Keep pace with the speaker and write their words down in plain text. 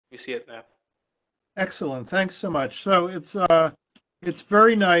we see it now. Excellent. Thanks so much. So it's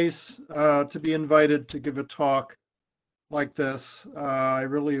very nice to be invited to give a talk like this. I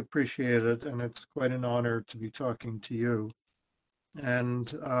really appreciate it, and it's quite an honor to be talking to you. And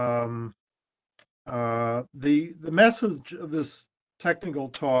the message of this technical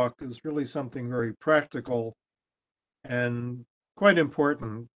talk is really something very practical and quite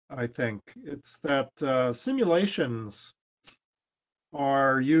important, I think. It's that simulations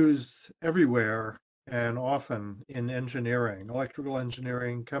are used everywhere and often in engineering, electrical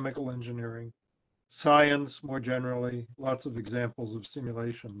engineering, chemical engineering, science more generally, lots of examples of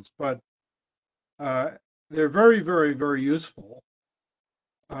simulations. But uh, they're very, very, very useful.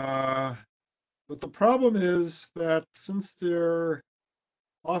 Uh, but the problem is that since they're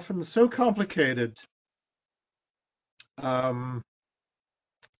often so complicated, um,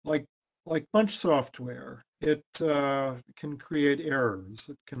 like bunch software, it can create errors.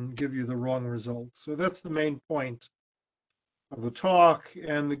 It can give you the wrong results. So that's the main point of the talk.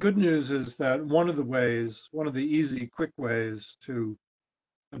 And the good news is that one of the ways, one of the easy, quick ways to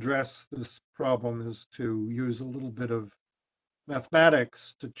address this problem is to use a little bit of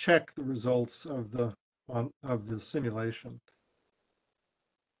mathematics to check the results of the simulation.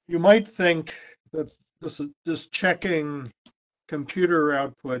 You might think that this checking computer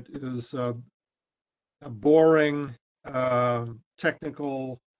output is a boring,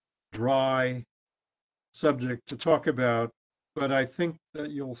 technical, dry subject to talk about, but I think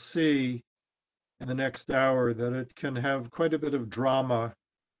that you'll see in the next hour that it can have quite a bit of drama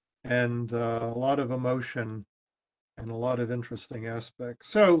and a lot of emotion and a lot of interesting aspects.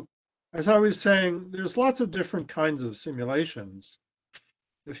 So, as I was saying, there's lots of different kinds of simulations.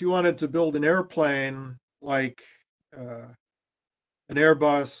 If you wanted to build an airplane like uh, an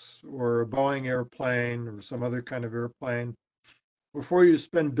Airbus or a Boeing airplane or some other kind of airplane, before you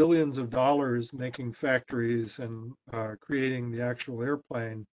spend billions of dollars making factories and creating the actual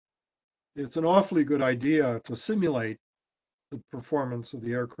airplane, it's an awfully good idea to simulate the performance of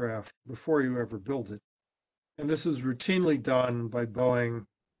the aircraft before you ever build it. And this is routinely done by Boeing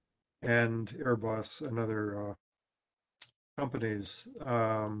and Airbus and other companies.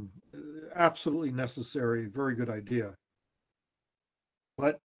 Absolutely necessary, very good idea.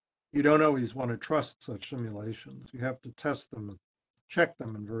 But you don't always want to trust such simulations. You have to test them and check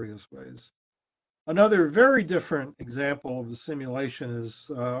them in various ways. Another very different example of the simulation is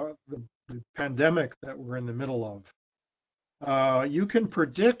the pandemic that we're in the middle of. You can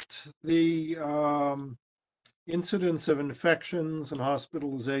predict the incidence of infections and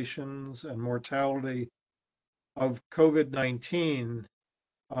hospitalizations and mortality of COVID-19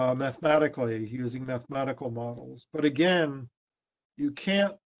 mathematically using mathematical models. But again, you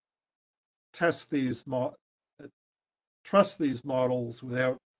can't test these trust these models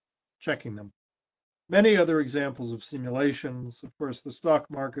without checking them. Many other examples of simulations, of course, the stock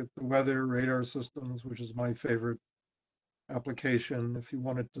market, the weather, radar systems, which is my favorite application. If you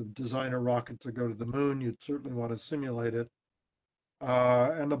wanted to design a rocket to go to the moon, you'd certainly want to simulate it.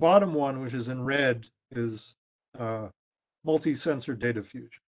 And the bottom one, which is in red, is multi-sensor data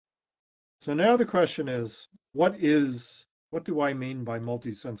fusion. So now the question is, what do I mean by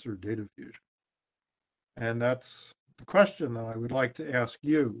multi-sensor data fusion? And that's the question that I would like to ask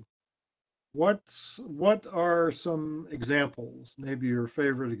you. What are some examples, maybe your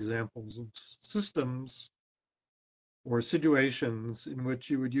favorite examples of systems or situations in which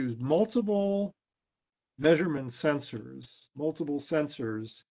you would use multiple sensors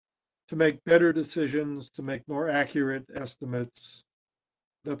to make better decisions, to make more accurate estimates?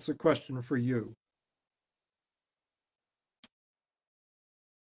 That's a question for you.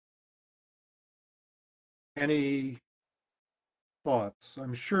 Any thoughts?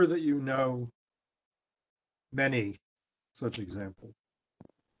 I'm sure that you know many such examples.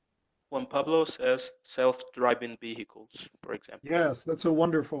 Juan Pablo says self-driving vehicles, for example. Yes, that's a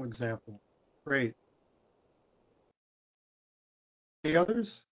wonderful example. Great. Any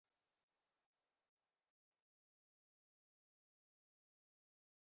others?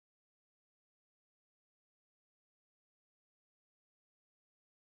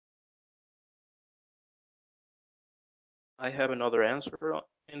 I have another answer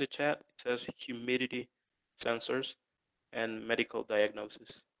in the chat. It says humidity sensors and medical diagnosis.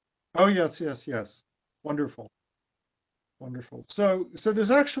 Oh, yes, yes, yes. Wonderful, wonderful. So there's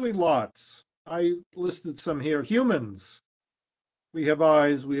actually lots. I listed some here. Humans, we have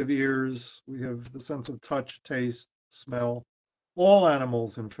eyes, we have ears, we have the sense of touch, taste, smell. All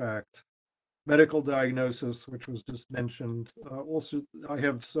animals, in fact. Medical diagnosis, which was just mentioned. Also, I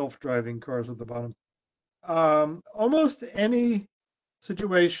have self-driving cars at the bottom. Almost any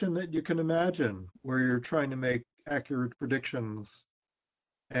situation that you can imagine where you're trying to make accurate predictions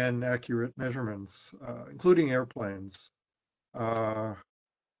and accurate measurements, including airplanes, uh,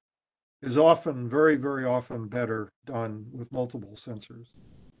 is often, very, very often better done with multiple sensors.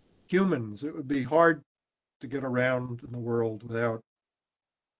 Humans, it would be hard to get around in the world without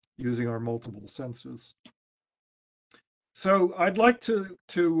using our multiple senses. So I'd like to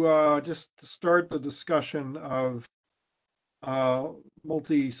just start the discussion of uh,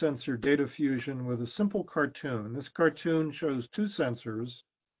 multi-sensor data fusion with a simple cartoon. This cartoon shows two sensors.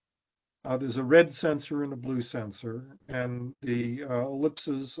 There's a red sensor and a blue sensor, and the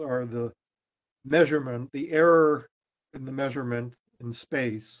ellipses are the measurement, the error in the measurement in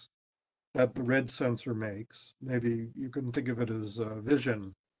space that the red sensor makes. Maybe you can think of it as a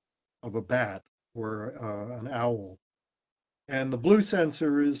vision of a bat or an owl. And the blue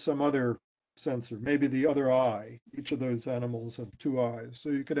sensor is some other sensor, maybe the other eye. Each of those animals have two eyes. So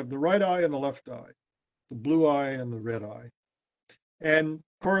you could have the right eye and the left eye, the blue eye and the red eye. And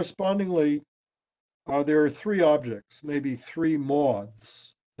correspondingly, there are three objects, maybe three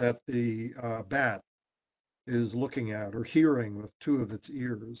moths that the bat is looking at or hearing with two of its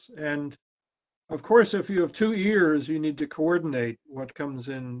ears. And of course, if you have two ears, you need to coordinate what comes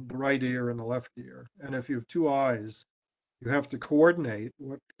in the right ear and the left ear. And if you have two eyes, you have to coordinate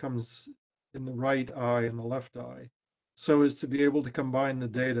what comes in the right eye and the left eye so as to be able to combine the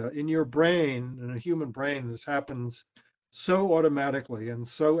data. In your brain, in a human brain, this happens so automatically and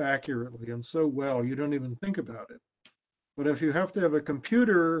so accurately and so well, you don't even think about it. But if you have to have a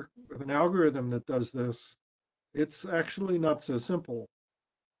computer with an algorithm that does this, it's actually not so simple.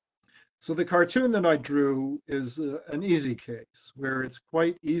 So the cartoon that I drew is an easy case where it's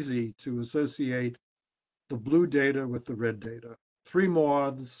quite easy to associate the blue data with the red data. Three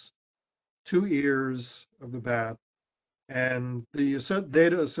moths, two ears of the bat, and the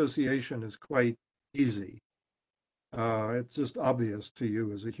data association is quite easy. It's just obvious to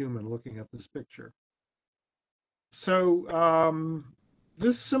you as a human looking at this picture. So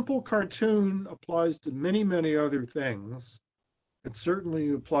this simple cartoon applies to many, many other things. It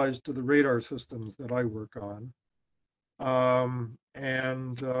certainly applies to the radar systems that I work on.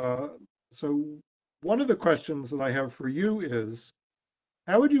 So one of the questions that I have for you is,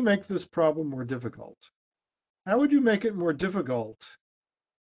 how would you make this problem more difficult? How would you make it more difficult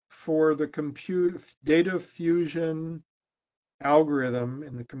for the compute data fusion algorithm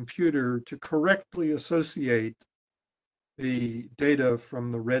in the computer to correctly associate the data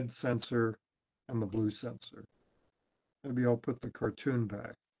from the red sensor and the blue sensor? Maybe I'll put the cartoon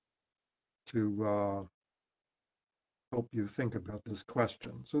back to help you think about this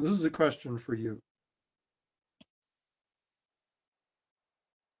question. So this is a question for you.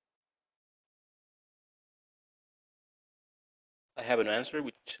 I have an answer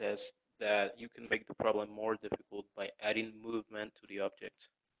which says that you can make the problem more difficult by adding movement to the object.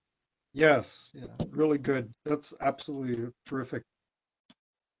 Yes, yeah, really good. That's absolutely a terrific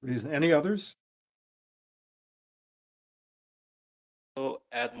reason. Any others? So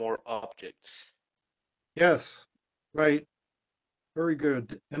add more objects. Yes, right. Very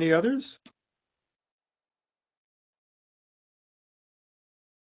good. Any others?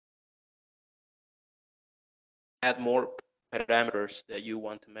 Add more parameters that you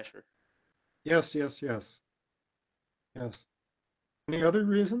want to measure. Yes, yes, yes, yes. Any other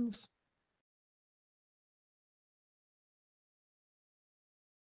reasons?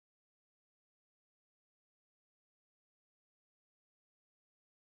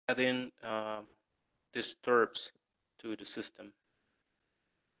 Adding disturbs to the system.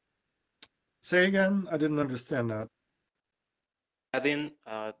 Say again, I didn't understand that. Adding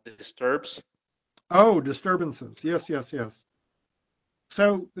disturbs. Oh, disturbances. Yes, yes, yes.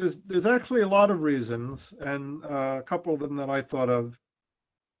 So there's actually a lot of reasons, and a couple of them that I thought of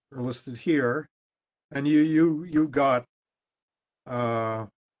are listed here. And you got uh,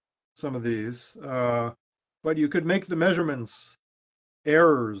 some of these, but you could make the measurements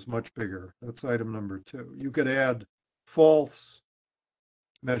errors much bigger. That's item number two. You could add false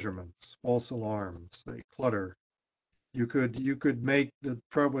measurements, false alarms, say clutter. You could make the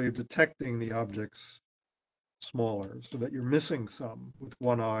probably detecting the objects smaller so that you're missing some with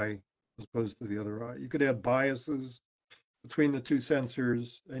one eye as opposed to the other eye. You could add biases between the two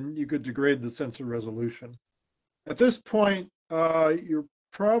sensors, and you could degrade the sensor resolution. At this point, you're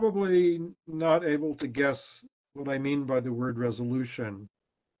probably not able to guess what I mean by the word resolution.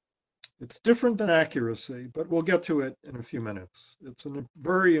 It's different than accuracy, but we'll get to it in a few minutes. It's a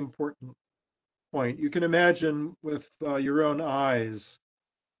very important point. You can imagine with your own eyes,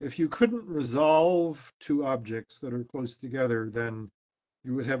 if you couldn't resolve two objects that are close together, then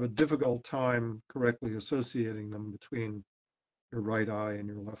you would have a difficult time correctly associating them between your right eye and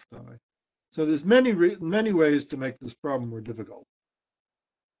your left eye. So there's many ways to make this problem more difficult.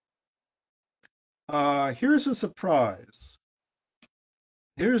 Here's a surprise.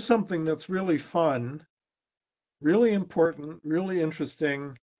 Here's something that's really fun, really important, really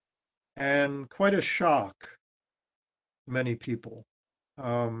interesting, and quite a shock to many people.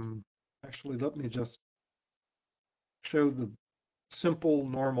 Actually, let me just show the simple,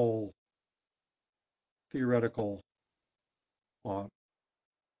 normal, theoretical plot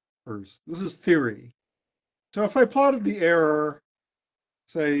first. This is theory. So if I plotted the error,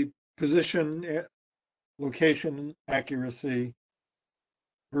 say position, location, accuracy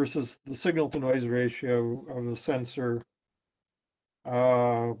versus the signal to noise ratio of the sensor,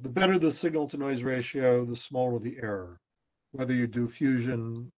 the better the signal to noise ratio, the smaller the error, whether you do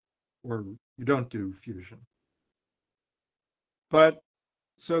fusion or you don't do fusion. But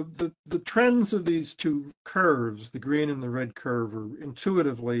so the trends of these two curves, the green and the red curve, are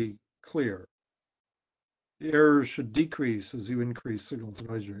intuitively clear. The errors should decrease as you increase signal to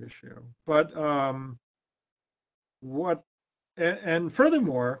noise ratio. But and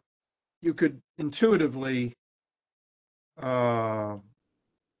furthermore, you could intuitively uh,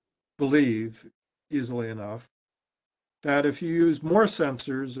 believe easily enough that if you use more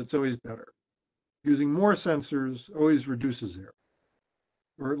sensors, it's always better. Using more sensors always reduces error,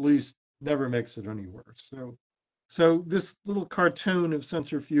 or at least never makes it any worse. So this little cartoon of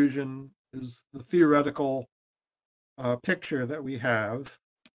sensor fusion is the theoretical picture that we have,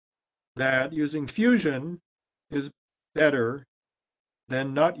 that using fusion is better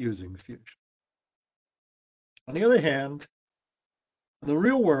than not using fusion. On the other hand, in the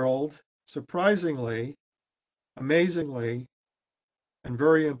real world, surprisingly, amazingly, and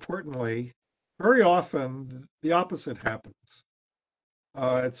very importantly, very often the opposite happens.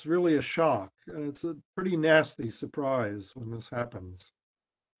 It's really a shock, and it's a pretty nasty surprise when this happens.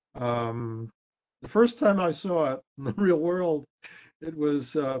 Um, the first time I saw it in the real world, it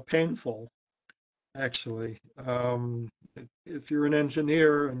was painful, actually. If you're an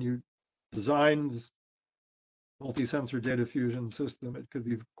engineer and you design this multi-sensor data fusion system, it could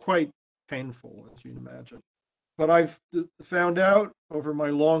be quite painful, as you can imagine. But I've found out over my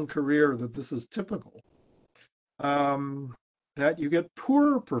long career that this is typical, that you get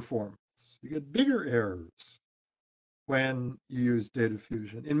poorer performance, you get bigger errors when you use data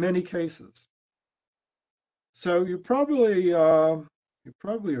fusion in many cases. So you probably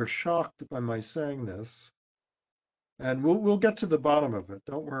are shocked by my saying this, and we'll get to the bottom of it.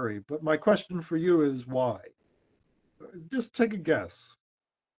 Don't worry. But my question for you is why? Just take a guess.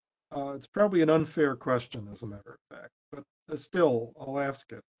 It's probably an unfair question, as a matter of fact, but still, I'll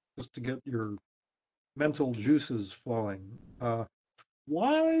ask it just to get your mental juices flowing.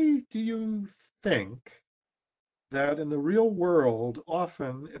 Why do you think that in the real world,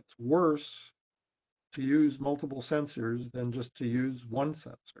 often it's worse to use multiple sensors than just to use one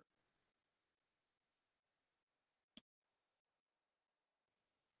sensor?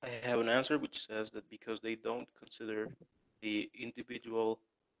 I have an answer which says that because they don't consider the individual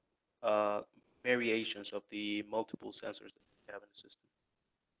uh, variations of the multiple sensors that we have in the system.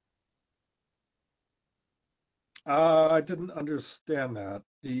 I didn't understand that.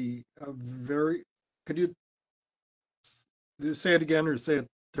 The very, could you say it again or say it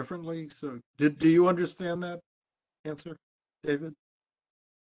differently? So, do you understand that answer, David?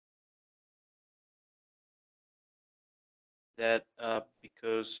 That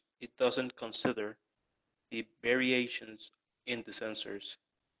because it doesn't consider the variations in the sensors.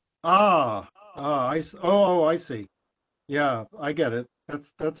 I see. Yeah, I get it.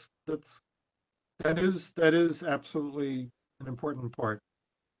 That is absolutely an important part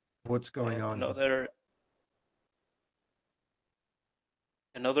of what's going And on here.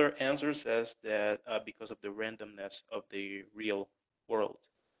 another answer says that because of the randomness of the real world.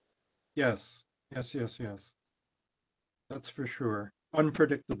 Yes, yes, yes, yes. That's for sure.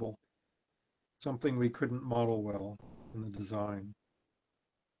 Unpredictable. Something we couldn't model well in the design.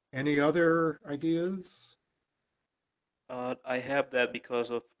 Any other ideas? I have that because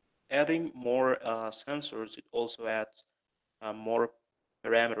of adding more sensors, it also adds more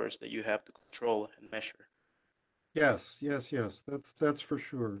parameters that you have to control and measure. Yes, yes, yes. That's for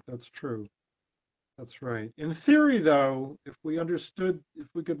sure. That's true. That's right. In theory, though, if we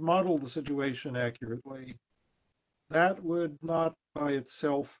could model the situation accurately, that would not by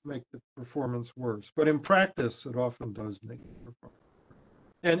itself make the performance worse. But in practice, it often does make the performance.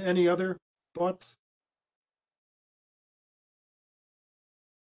 And any other thoughts?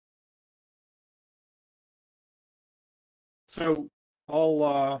 So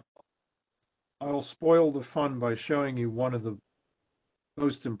I'll I'll spoil the fun by showing you one of the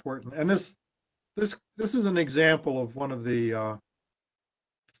most important. And this is an example of one of the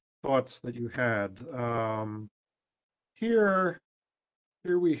thoughts that you had. Here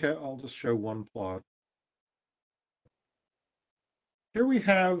here we have. I'll just show one plot. Here we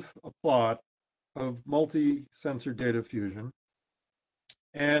have a plot of multi-sensor data fusion,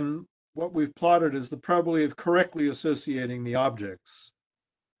 and what we've plotted is the probability of correctly associating the objects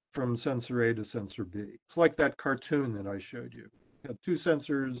from sensor A to sensor B. It's like that cartoon that I showed you. We had two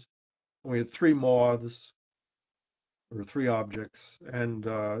sensors, and we had three moths, or three objects. And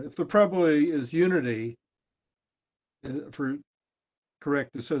if the probability is unity for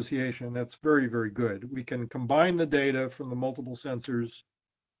correct association, that's very, very good. We can combine the data from the multiple sensors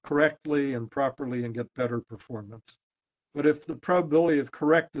correctly and properly and get better performance. But if the probability of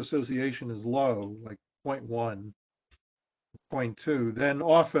correct association is low, like 0.1, zero point 0.2, then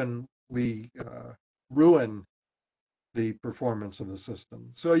often we ruin the performance of the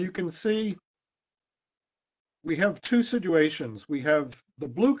system. So you can see we have two situations. We have the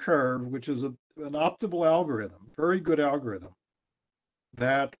blue curve, which is an optimal algorithm, very good algorithm,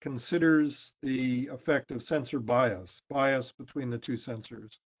 that considers the effect of sensor bias between the two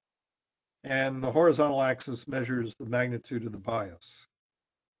sensors. And the horizontal axis measures the magnitude of the bias.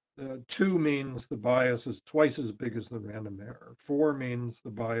 2 means the bias is twice as big as the random error. 4 means the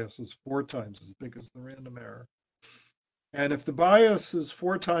bias is 4 times as big as the random error. And if the bias is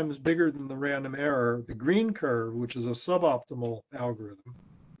 4 times bigger than the random error, the green curve, which is a suboptimal algorithm,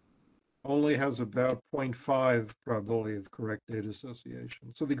 only has about 0.5 probability of correct data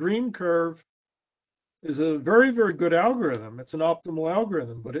association. So the green curve is a very, very good algorithm. It's an optimal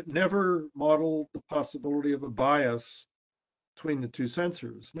algorithm, but it never modeled the possibility of a bias between the two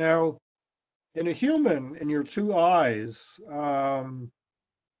sensors. Now, in a human, in your two eyes,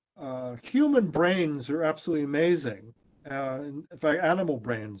 human brains are absolutely amazing. In fact, animal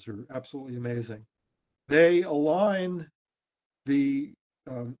brains are absolutely amazing. They align the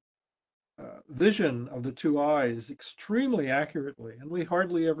vision of the two eyes extremely accurately, and we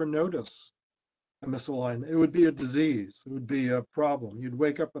hardly ever notice a misalignment. It would be a disease. It would be a problem. You'd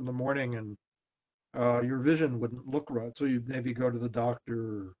wake up in the morning and your vision wouldn't look right, so you'd maybe go to the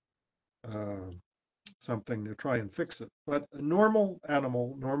doctor or something to try and fix it. But a normal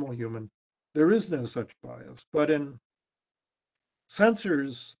animal, normal human, there is no such bias. But in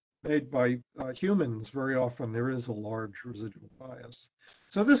sensors made by humans, very often there is a large residual bias.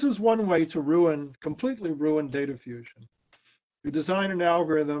 So this is one way to completely ruin data fusion. You design an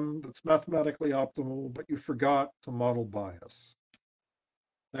algorithm that's mathematically optimal, but you forgot to model bias.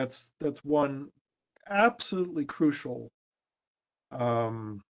 That's one absolutely crucial,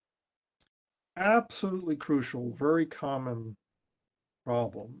 um, very common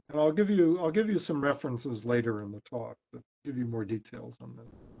problem. And I'll give you some references later in the talk that give you more details on the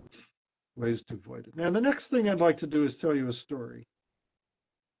ways to avoid it. Now, the next thing I'd like to do is tell you a story.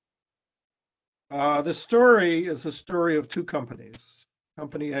 The story is a story of two companies,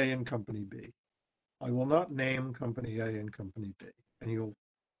 Company A and Company B. I will not name Company A and Company B, and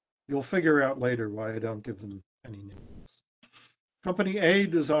you'll figure out later why I don't give them any names. Company A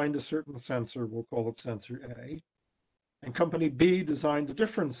designed a certain sensor, we'll call it sensor A, and Company B designed a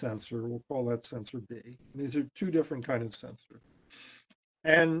different sensor, we'll call that sensor B. These are two different kinds of sensors.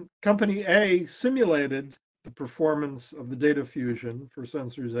 And Company A simulated the performance of the data fusion for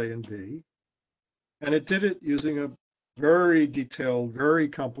sensors A and B, and it did it using a very detailed, very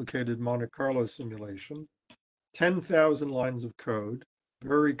complicated Monte Carlo simulation, 10,000 lines of code,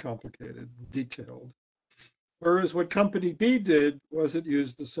 very complicated, detailed. Whereas what Company B did was it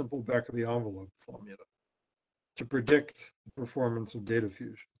used a simple back of the envelope formula to predict the performance of data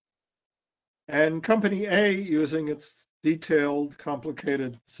fusion. And Company A, using its detailed,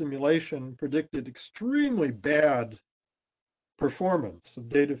 complicated simulation, predicted extremely bad performance of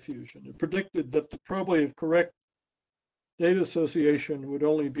data fusion. It predicted that the probability of correct data association would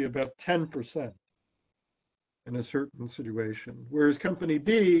only be about 10% in a certain situation. Whereas Company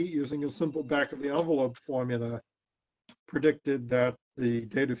B, using a simple back of the envelope formula, predicted that the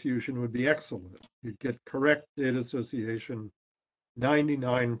data fusion would be excellent. You'd get correct data association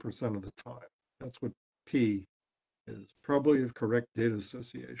 99% of the time. That's what P is, probability of correct data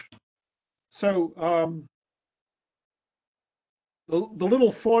association. So the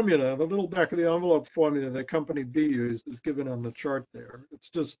little formula, the little back of the envelope formula that Company B used is given on the chart there.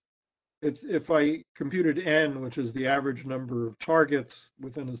 It's if I computed n, which is the average number of targets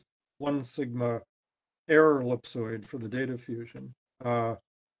within a 1 sigma error ellipsoid for the data fusion, you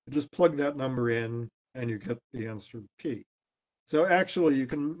just plug that number in and you get the answer P. So actually, you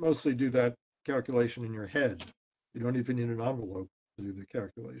can mostly do that calculation in your head. You don't even need an envelope to do the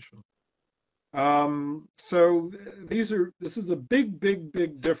calculation. So this is a big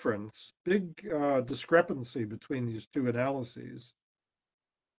difference, big discrepancy between these two analyses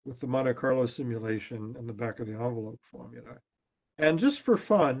with the Monte Carlo simulation and the back of the envelope formula. And just for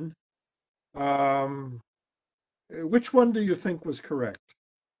fun, um, which one do you think was correct?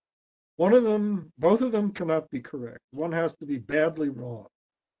 One of them, both of them cannot be correct. One has to be badly wrong.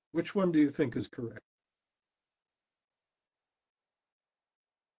 Which one do you think is correct?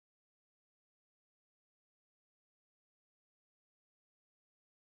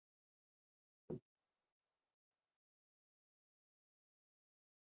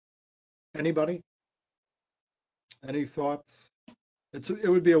 Anybody? Any thoughts? It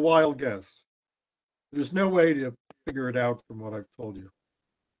would be a wild guess. There's no way to figure it out from what I've told you.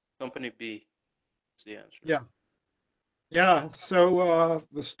 Company B is the answer. Yeah, yeah. So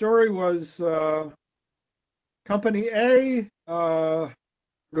the story was Company A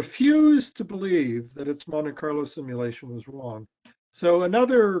refused to believe that its Monte Carlo simulation was wrong. So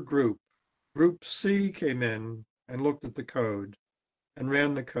another group, Group C, came in and looked at the code and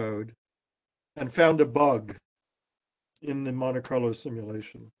ran the code and found a bug in the Monte Carlo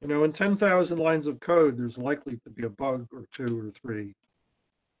simulation. You know, in 10,000 lines of code, there's likely to be a bug or two or three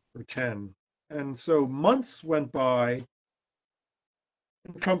or 10. And so months went by,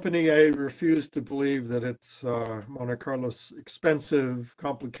 and Company A refused to believe that its Monte Carlo's expensive,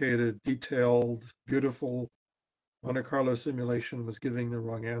 complicated, detailed, beautiful Monte Carlo simulation was giving the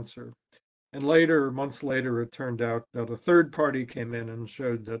wrong answer. And later, months later, it turned out that a third party came in and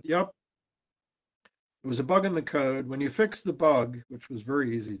showed that, yep, it was a bug in the code. When you fix the bug, which was very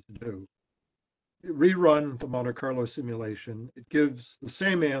easy to do, rerun the Monte Carlo simulation, it gives the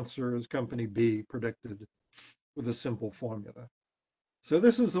same answer as Company B predicted with a simple formula. So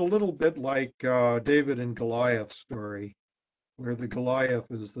this is a little bit like David and Goliath story, where the Goliath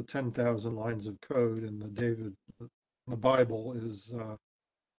is the 10,000 lines of code, and the David, the Bible, is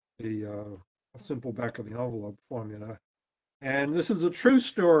the simple back of the envelope formula. And this is a true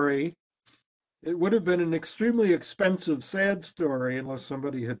story. It would have been an extremely expensive, sad story unless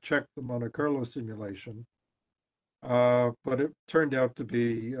somebody had checked the Monte Carlo simulation. But it turned out to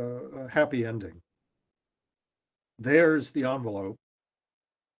be a happy ending. There's the envelope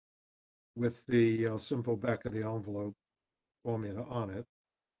with the simple back of the envelope formula on it,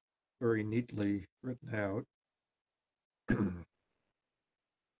 very neatly written out.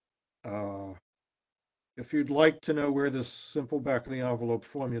 uh, if you'd like to know where this simple back of the envelope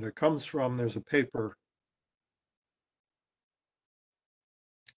formula comes from, there's a paper.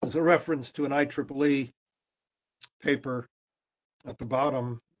 There's a reference to an IEEE paper at the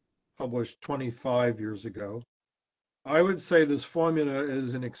bottom, published 25 years ago. I would say this formula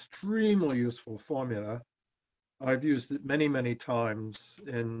is an extremely useful formula. I've used it many times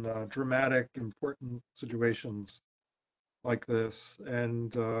in dramatic, important situations like this.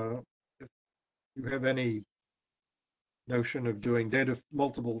 And if you have any notion of doing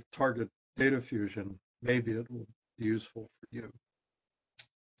multiple target data fusion, maybe it will be useful for you.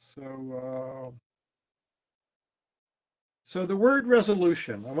 So, so the word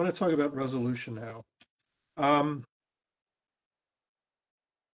resolution, I want to talk about resolution now. Um,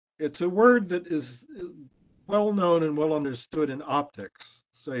 it's a word that is well known and well understood in optics,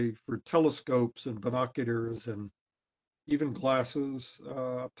 say for telescopes and binoculars and even glasses.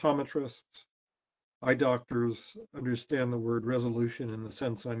 Optometrists, eye doctors understand the word resolution in the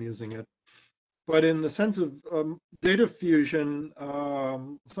sense I'm using it. But in the sense of data fusion,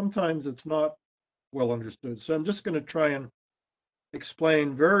 sometimes it's not well understood. So I'm just going to try and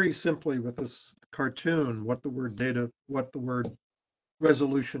explain very simply with this cartoon what the word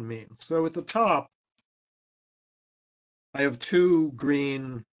resolution means. So at the top, I have two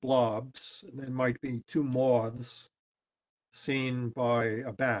green blobs. There might be two moths seen by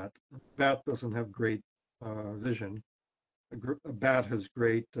a bat. A bat doesn't have great vision. A bat has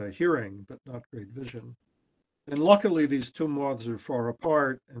great hearing, but not great vision. And luckily, these two moths are far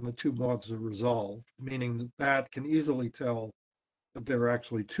apart, and the two moths are resolved, meaning the bat can easily tell that there are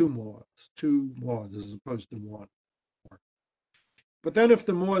actually two moths as opposed to one. But then, if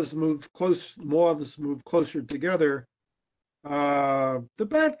the moths move closer together, the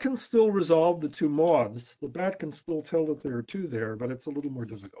bat can still resolve the two moths. The bat can still tell that there are two there, but it's a little more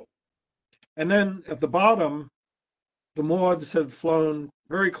difficult. And then at the bottom, the moths have flown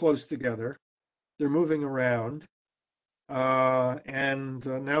very close together. They're moving around. And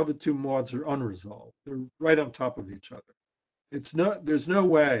now the two moths are unresolved. They're right on top of each other. There's no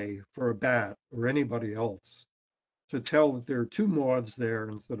way for a bat or anybody else to tell that there are two moths there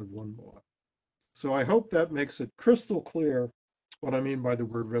instead of one moth. So I hope that makes it crystal clear what I mean by the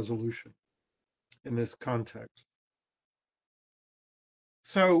word resolution in this context.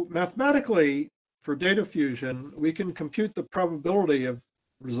 So mathematically, for data fusion, we can compute the probability of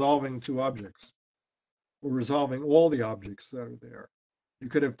resolving two objects or resolving all the objects that are there. You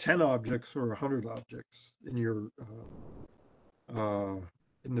could have 10 objects or 100 objects in your uh,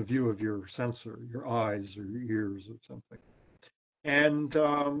 in the view of your sensor, your eyes or your ears or something. And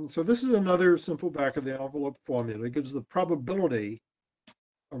so this is another simple back of the envelope formula. It gives the probability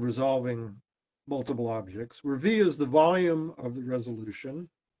of resolving multiple objects, where V is the volume of the resolution.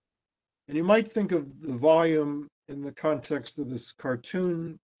 And you might think of the volume in the context of this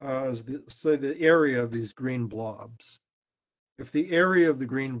cartoon as say the area of these green blobs. If the area of the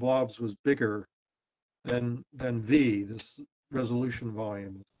green blobs was bigger, then V, this resolution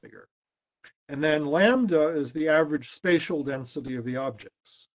volume, is bigger. And then lambda is the average spatial density of the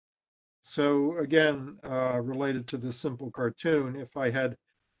objects. So again, related to this simple cartoon, if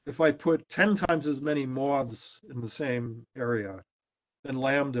I put 10 times as many moths in the same area, then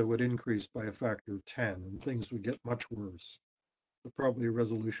lambda would increase by a factor of 10 and things would get much worse. The probability of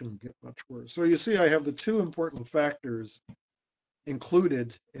resolution would get much worse. So you see, I have the two important factors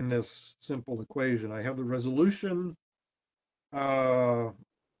included in this simple equation. I have the resolution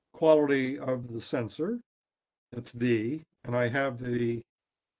quality of the sensor, that's V, and I have the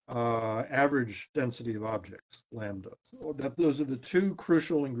average density of objects, lambda. So those are the two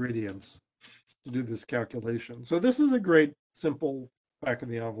crucial ingredients to do this calculation. So this is a great simple back of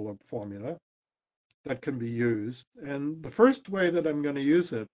the envelope formula that can be used. And the first way that I'm going to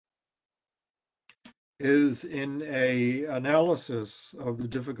use it is in a analysis of the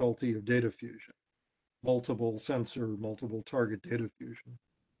difficulty of data fusion, multiple sensor, multiple target data fusion.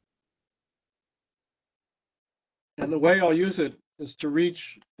 And the way I'll use it is to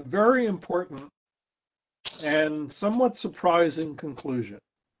reach a very important and somewhat surprising conclusion,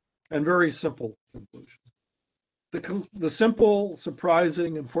 and very simple conclusion. The simple,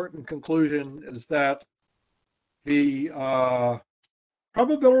 surprising, important conclusion is that the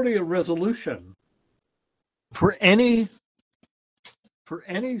probability of resolution for any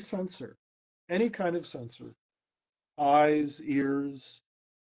sensor, any kind of sensor, eyes, ears,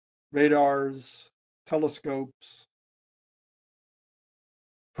 radars, telescopes,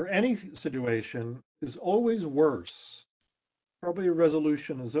 for any situation is always worse. Probability of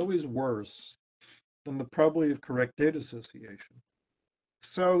resolution is always worse than the probability of correct data association.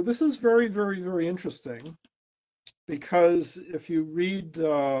 So this is very, very, very interesting because if you read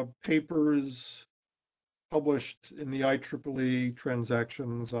papers published in the IEEE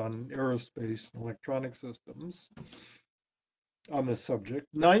transactions on aerospace and electronic systems on this subject,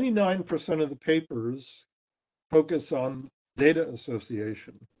 99% of the papers focus on data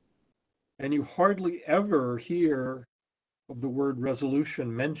association. And you hardly ever hear of the word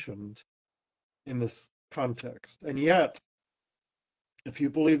resolution mentioned in this context. And yet, if you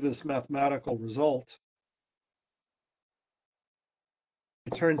believe this mathematical result,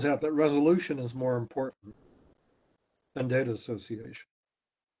 it turns out that resolution is more important than data association.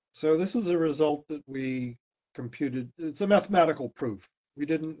 So this is a result that we computed. It's a mathematical proof. We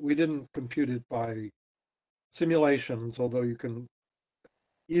didn't compute it by simulations, although you can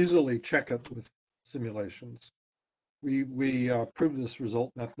easily check it with simulations. We proved this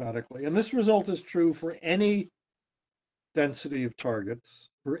result mathematically, and this result is true for any density of targets,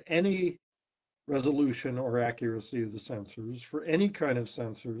 for any resolution or accuracy of the sensors, for any kind of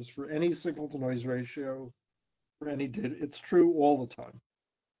sensors, for any signal to noise ratio, for any data. It's true all the time.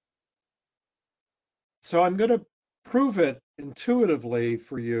 So I'm going to prove it intuitively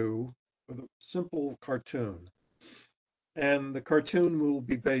for you with a simple cartoon. And the cartoon will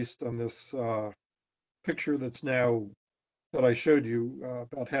be based on this picture that I showed you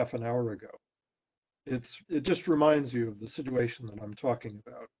about half an hour ago. It just reminds you of the situation that I'm talking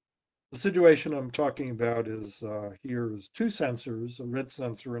about. The situation I'm talking about is here is two sensors, a red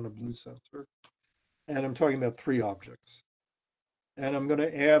sensor and a blue sensor. And I'm talking about three objects. And I'm going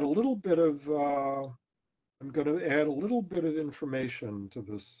to add a little bit of information to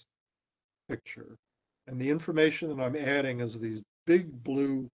this picture. And the information that I'm adding is these big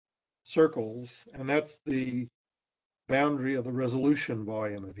blue circles, and that's the boundary of the resolution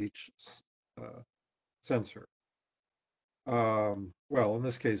volume of each sensor. Well, in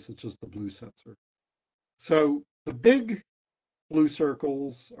this case, it's just the blue sensor. So the big blue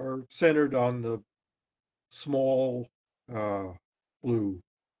circles are centered on the small blue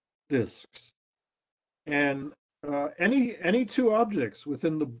disks. And any two objects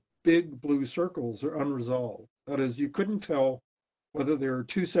within the big blue circles are unresolved. That is, you couldn't tell whether there are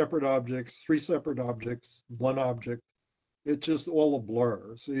two separate objects, three separate objects, one object. It's just all a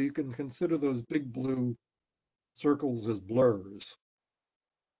blur. So you can consider those big blue circles as blurs.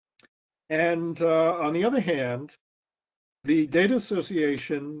 And on the other hand, the data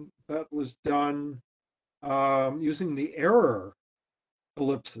association that was done using the error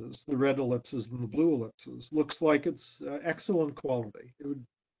ellipses, the red ellipses and the blue ellipses, looks like it's excellent quality.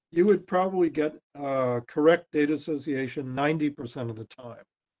 You would probably get correct data association 90% of the time.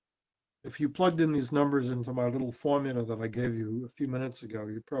 If you plugged in these numbers into my little formula that I gave you a few minutes ago,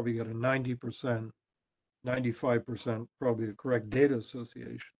 you'd probably get a 90%, 95% probably the correct data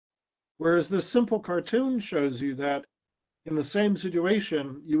association. Whereas this simple cartoon shows you that in the same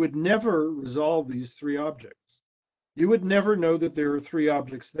situation, you would never resolve these three objects. You would never know that there are three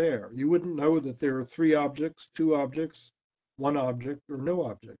objects there. You wouldn't know that there are three objects, two objects, one object, or no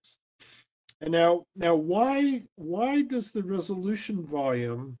objects. And now why does the resolution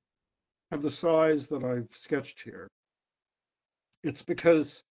volume have the size that I've sketched here? It's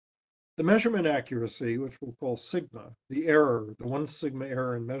because the measurement accuracy, which we'll call sigma, the error, the 1 sigma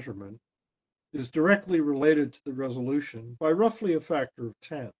error in measurement, is directly related to the resolution by roughly a factor of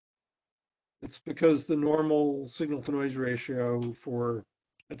 10. It's because the normal signal to noise ratio for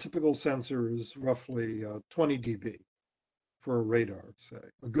a typical sensor is roughly 20 dB for a radar, say,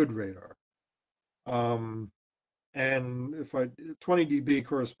 a good radar. And if 20 dB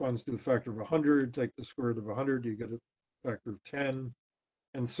corresponds to a factor of 100, take the square root of 100, you get a factor of 10.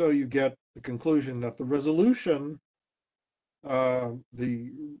 And so you get the conclusion that the resolution, the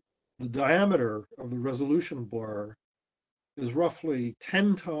diameter of the resolution blur is roughly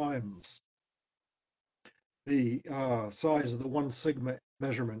 10 times the size of the 1 sigma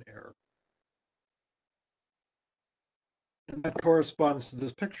measurement error. And that corresponds to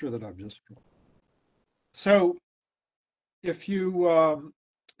this picture that I've just drawn. So if you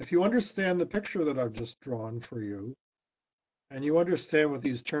understand the picture that I've just drawn for you, and you understand what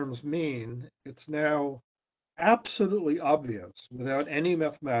these terms mean, it's now absolutely obvious, without any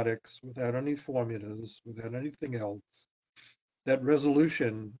mathematics, without any formulas, without anything else, that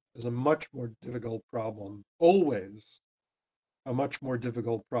resolution is a much more difficult problem, always a much more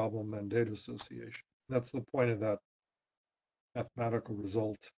difficult problem than data association. That's the point of that mathematical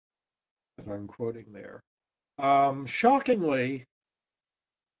result that I'm quoting there. Shockingly,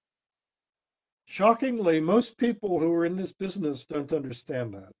 most people who are in this business don't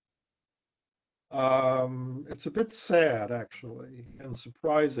understand that. It's a bit sad, actually, and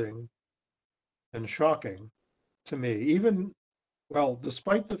surprising and shocking to me. Even, well,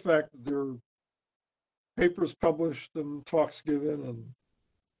 despite the fact that there are papers published and talks given and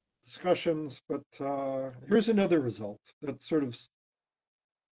discussions, but here's another result that sort of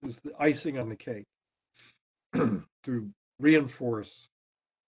is the icing on the cake to reinforce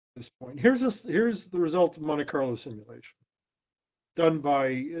this point. Here's the result of Monte Carlo simulation done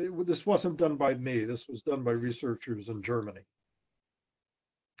by, this wasn't done by me, this was done by researchers in Germany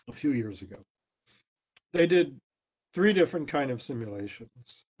a few years ago. They did three different kind of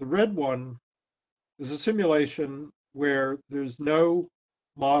simulations. The red one is a simulation where there's no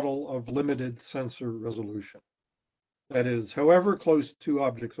model of limited sensor resolution. That is, however close two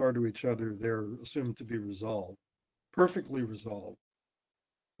objects are to each other, they're assumed to be resolved, perfectly resolved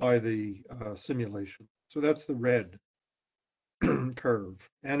by the simulation. So that's the red curve.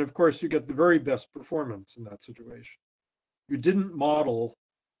 And of course, you get the very best performance in that situation. You didn't model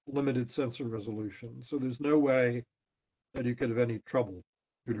limited sensor resolution, so there's no way that you could have any trouble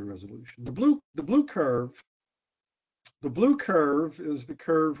due to resolution. The blue curve is the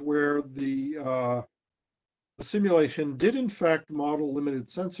curve where the simulation did in fact model limited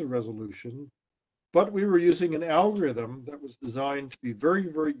sensor resolution, but we were using an algorithm that was designed to be very,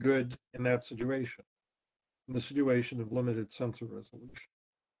 very good in that situation, in the situation of limited sensor resolution.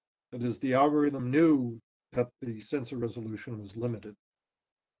 That is, the algorithm knew that the sensor resolution was limited.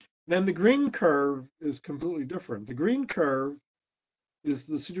 Then the green curve is completely different. The green curve is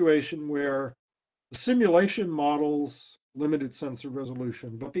the situation where the simulation models limited sensor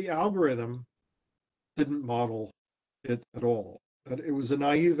resolution, but the algorithm didn't model it at all. That it was a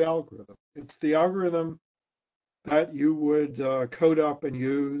naive algorithm. It's the algorithm that you would code up and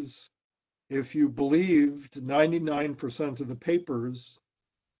use if you believed 99% of the papers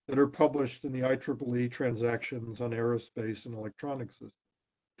that are published in the IEEE transactions on aerospace and electronic systems.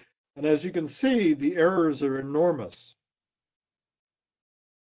 And as you can see, the errors are enormous.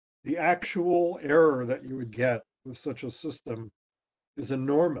 The actual error that you would get with such a system is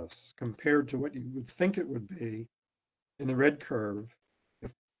enormous compared to what you would think it would be in the red curve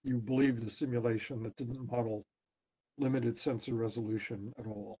if you believed the simulation that didn't model limited sensor resolution at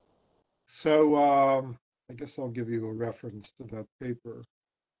all. So I guess I'll give you a reference to that paper.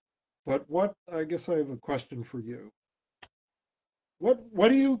 But I guess I have a question for you. What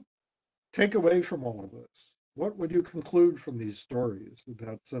do you take away from all of this? What would you conclude from these stories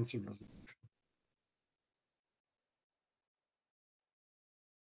about sensor resolution?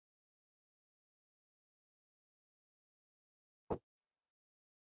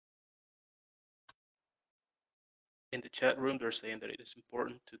 In the chat room, they're saying that it is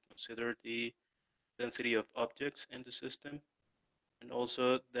important to consider the density of objects in the system, and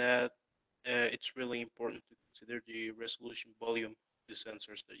also that it's really important to consider the resolution volume of the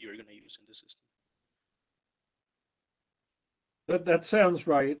sensors that you're going to use in the system. That sounds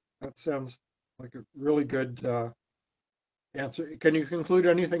right. That sounds like a really good answer. Can you conclude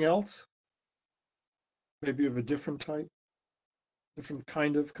anything else? Maybe of a different type, different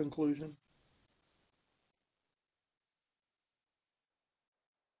kind of conclusion?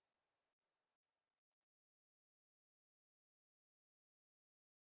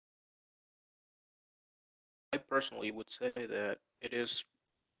 I personally would say that it is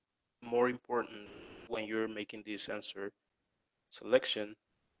more important when you're making the sensor selection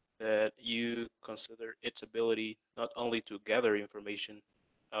that you consider its ability not only to gather information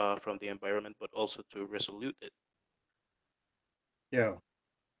from the environment, but also to resolute it. Yeah.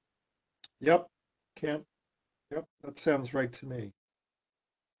 Yep. Can't. Yep. That sounds right to me.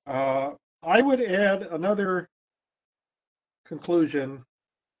 Uh, I would add another conclusion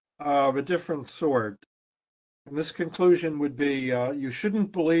of a different sort. And this conclusion would be you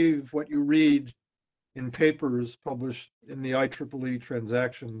shouldn't believe what you read in papers published in the IEEE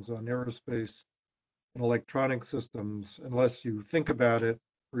transactions on aerospace and electronic systems unless you think about it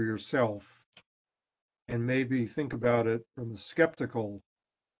for yourself and maybe think about it from a skeptical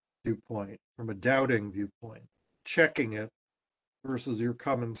viewpoint, from a doubting viewpoint, checking it versus your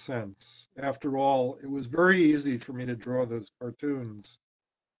common sense. After all, it was very easy for me to draw those cartoons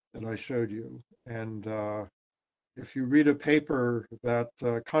that I showed you. And if you read a paper that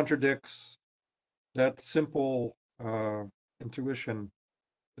contradicts that simple intuition,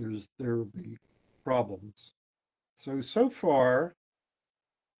 there will be problems. So far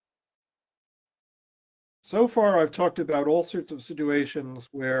I've talked about all sorts of situations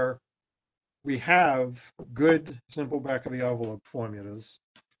where we have good simple back of the envelope formulas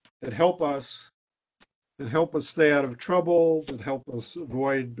that help us stay out of trouble, that help us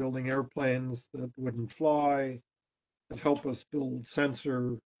avoid building airplanes that wouldn't fly, that help us build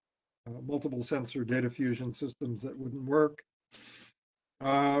multiple sensor data fusion systems that wouldn't work.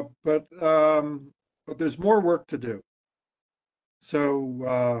 Uh, but um, but there's more work to do.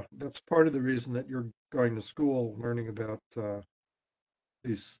 So that's part of the reason that you're going to school, learning about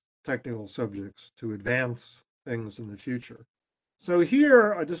these technical subjects to advance things in the future. So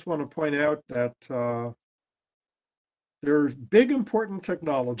here, I just want to point out that there are big important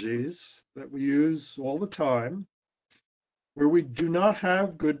technologies that we use all the time where we do not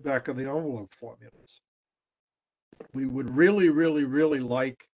have good back of the envelope formulas. We would really, really, really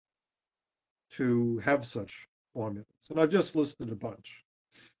like to have such formulas. And I've just listed a bunch.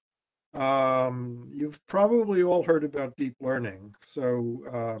 You've probably all heard about deep learning,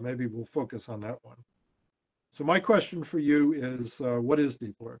 so maybe we'll focus on that one. So my question for you is, what is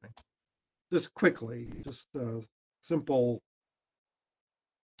deep learning? Just quickly, just simple,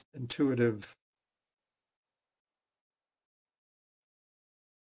 intuitive.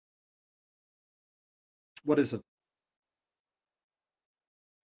 What is it?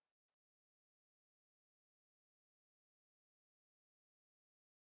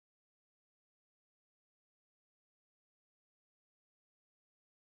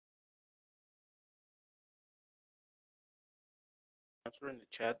 Answer in the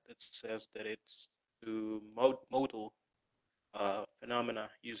chat that says that it's to model phenomena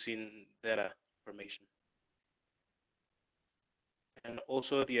using data information, and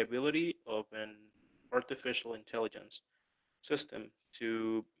also the ability of an artificial intelligence system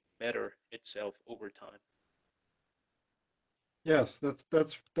to better itself over time. Yes,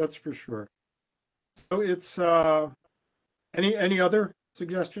 that's for sure. So it's any other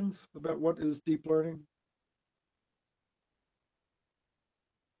suggestions about what is deep learning?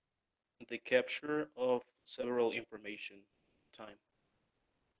 The capture of several information time.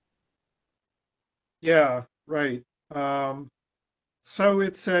 Yeah, right. So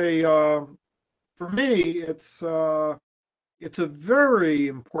for me, it's a very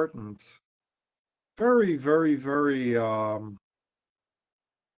important, very, very, very,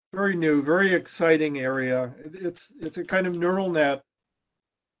 very new, very exciting area. It's a kind of neural net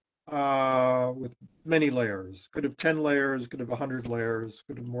with many layers. Could have 10 layers, could have 100 layers,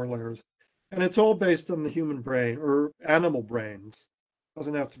 could have more layers. And it's all based on the human brain or animal brains.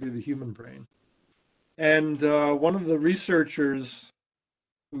 Doesn't have to be the human brain. And one of the researchers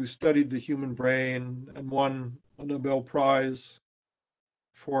who studied the human brain and won a Nobel Prize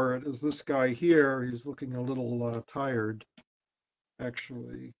for it is this guy here. He's looking a little tired,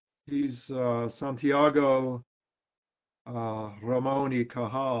 actually. He's Santiago Ramon y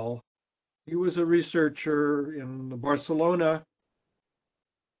Cajal. He was a researcher in Barcelona,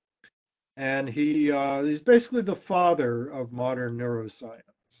 and he's basically the father of modern neuroscience,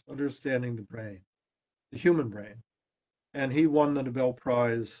 understanding the brain, the human brain. And he won the Nobel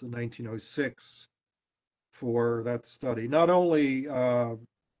Prize in 1906 for that study. Not only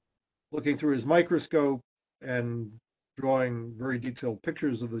looking through his microscope and drawing very detailed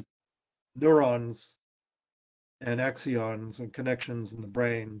pictures of the neurons and axons and connections in the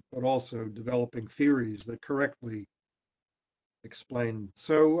brain, but also developing theories that correctly explain.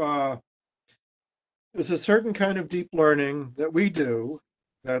 So there's a certain kind of deep learning that we do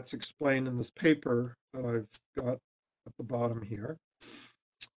that's explained in this paper that I've got at the bottom here.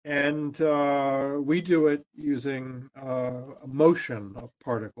 And we do it using motion of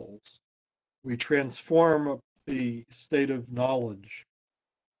particles. We transform the state of knowledge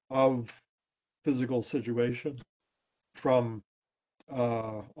of physical situation from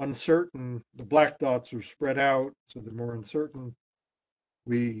uncertain, the black dots are spread out, so they're more uncertain.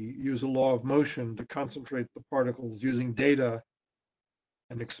 We use a law of motion to concentrate the particles using data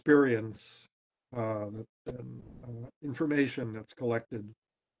and experience and information that's collected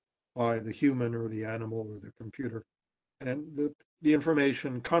by the human or the animal or the computer. And the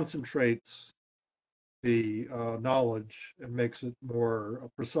information concentrates the knowledge and makes it more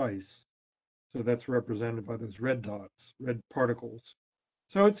precise. So that's represented by those red dots, red particles.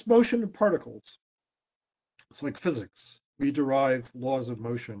 So it's motion of particles. It's like physics. We derive laws of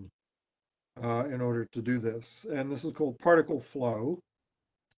motion in order to do this. And this is called particle flow.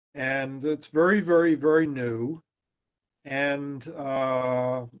 And it's very, very, very new. And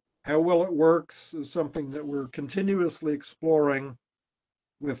how well it works is something that we're continuously exploring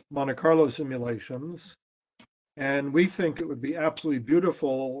with Monte Carlo simulations. And we think it would be absolutely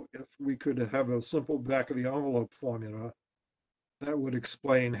beautiful if we could have a simple back of the envelope formula that would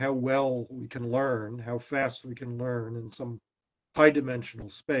explain how well we can learn, how fast we can learn in some high dimensional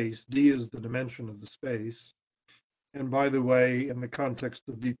space. D is the dimension of the space. And by the way, in the context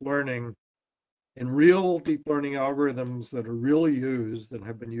of deep learning, in real deep learning algorithms that are really used and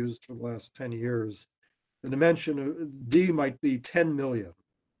have been used for the last 10 years, the dimension of D might be 10 million,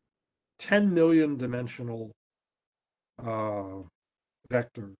 10 million dimensional uh,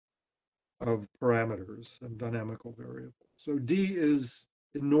 vector of parameters and dynamical variables. So D is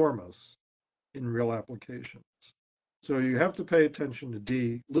enormous in real applications. So you have to pay attention to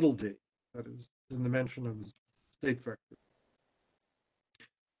D, little d, that is the dimension of the state vector.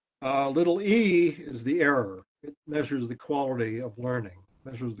 Little e is the error. It measures the quality of learning,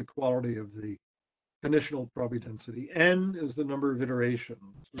 measures the quality of the conditional probability density. N is the number of iterations,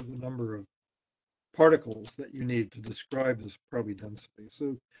 or the number of particles that you need to describe this probability density.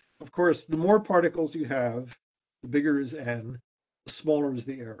 So, of course, the more particles you have, the bigger is n, the smaller is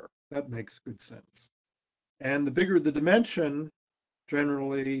the error. That makes good sense. And the bigger the dimension,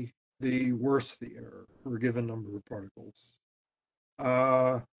 generally, the worse the error for a given number of particles.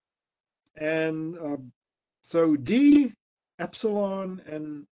 Uh, and so D, epsilon,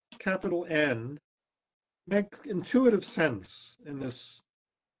 and capital N make intuitive sense in this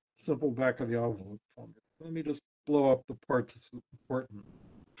simple back of the envelope formula. Let me just blow up the part that's important.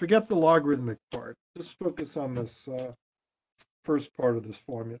 Forget the logarithmic part. Just focus on this first part of this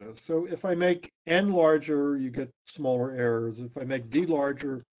formula. So if I make n larger, you get smaller errors. If I make d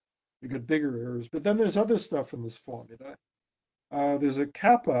larger, you get bigger errors. But then there's other stuff in this formula. There's a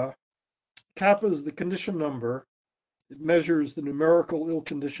kappa. Kappa is the condition number. It measures the numerical ill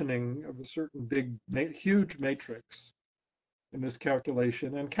conditioning of a certain big, huge matrix in this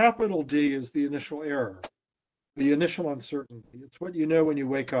calculation. And capital D is the initial error, the initial uncertainty. It's what you know when you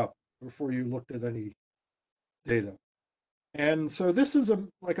wake up before you looked at any data. And so this is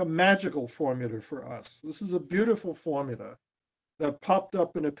like a magical formula for us. This is a beautiful formula that popped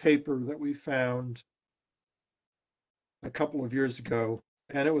up in a paper that we found a couple of years ago.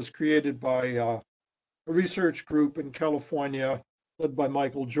 And it was created by a research group in California led by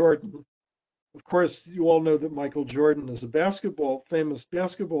Michael Jordan. Of course, you all know that Michael Jordan is a famous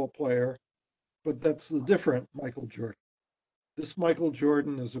basketball player, but that's the different Michael Jordan. This Michael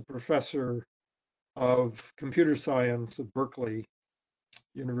Jordan is a professor of computer science at Berkeley,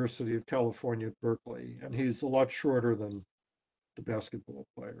 University of California at Berkeley, and he's a lot shorter than the basketball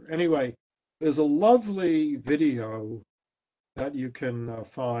player. Anyway, there's a lovely video that you can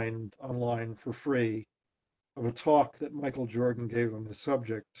find online for free of a talk that Michael Jordan gave on the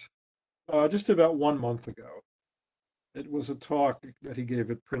subject just about 1 month ago. It was a talk that he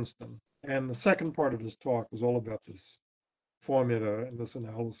gave at Princeton. And the second part of his talk was all about this formula and this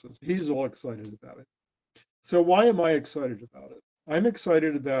analysis. He's all excited about it. So why am I excited about it? I'm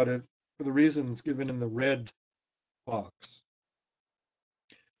excited about it for the reasons given in the red box.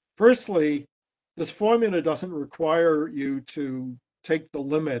 Firstly, this formula doesn't require you to take the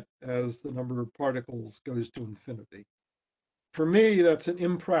limit as the number of particles goes to infinity. For me, that's an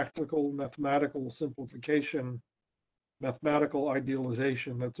impractical mathematical simplification, mathematical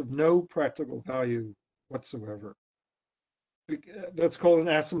idealization that's of no practical value whatsoever. That's called an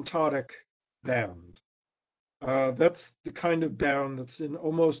asymptotic bound. That's the kind of bound that's in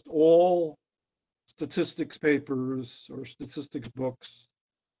almost all statistics papers or statistics books.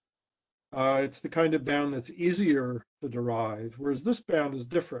 It's the kind of bound that's easier to derive, whereas this bound is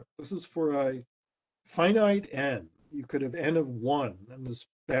different. This is for a finite n. You could have n of 1, and this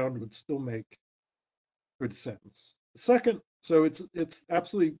bound would still make good sense. Second, so it's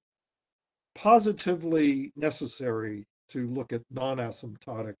absolutely positively necessary to look at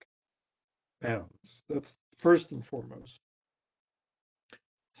non-asymptotic bounds. That's first and foremost.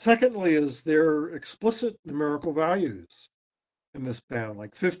 Secondly, is there are explicit numerical values in this bound,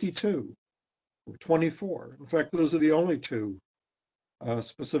 like 52 or 24. In fact, those are the only two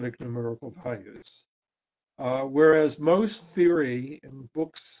specific numerical values. Whereas most theory in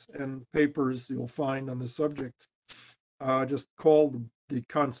books and papers you'll find on the subject just call the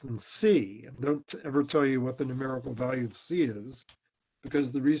constant C and don't ever tell you what the numerical value of C is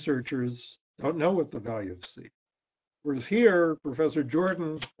because the researchers don't know what the value of C. Whereas here, Professor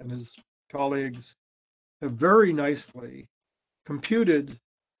Jordan and his colleagues have very nicely computed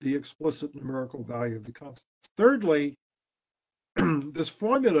the explicit numerical value of the constants. Thirdly, this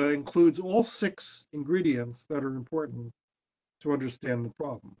formula includes all 6 ingredients that are important to understand the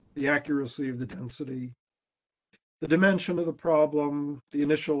problem: the accuracy of the density, the dimension of the problem, the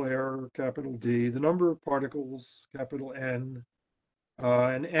initial error, capital D, the number of particles, capital N,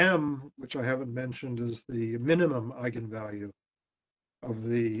 and M, which I haven't mentioned, is the minimum eigenvalue of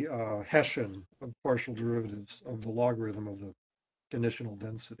the Hessian of partial derivatives of the logarithm of the conditional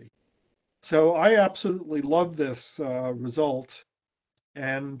density. So I absolutely love this result,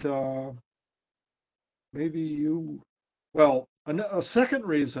 and maybe you, well, a second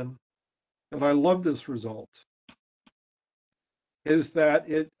reason that I love this result is that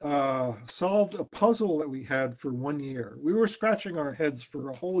it solved a puzzle that we had for 1 year. We were scratching our heads for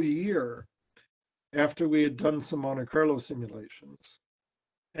a whole year after we had done some Monte Carlo simulations.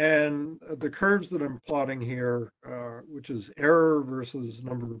 And the curves that I'm plotting here, which is error versus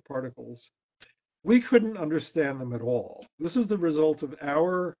number of particles, we couldn't understand them at all. This is the result of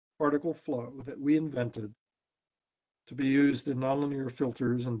our particle flow that we invented to be used in nonlinear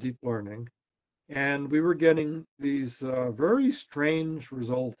filters and deep learning. And we were getting these very strange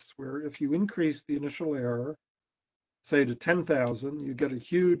results where if you increase the initial error, say to 10,000, you get a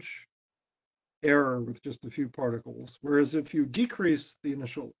huge error with just a few particles. Whereas if you decrease the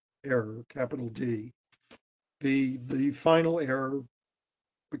initial error, capital D, the final error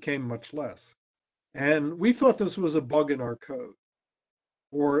became much less. And we thought this was a bug in our code,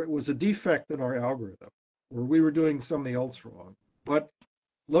 or it was a defect in our algorithm, or we were doing something else wrong. But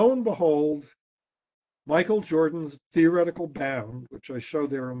lo and behold, Michael Jordan's theoretical bound, which I show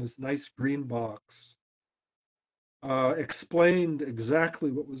there in this nice green box, explained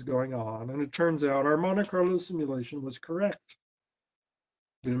exactly what was going on. And it turns out our Monte Carlo simulation was correct.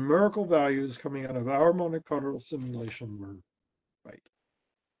 The numerical values coming out of our Monte Carlo simulation were right.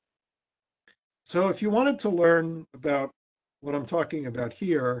 So if you wanted to learn about what I'm talking about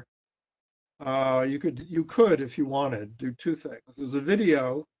here, you could, if you wanted, do two things. There's a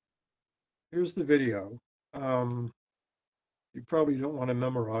video. Here's the video. You probably don't want to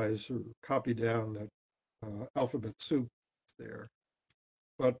memorize or copy down that alphabet soup there,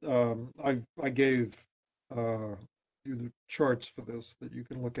 but I gave you the charts for this that you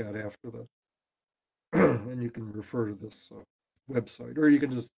can look at after the, and you can refer to this website, or you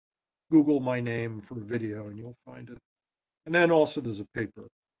can just Google my name for video and you'll find it. And then also there's a paper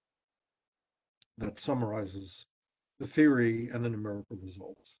that summarizes the theory and the numerical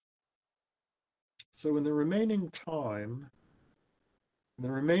results. So in the remaining time, in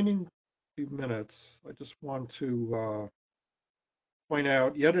the remaining few minutes, I just want to point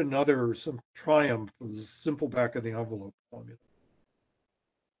out yet another some triumph of the simple back of the envelope formula.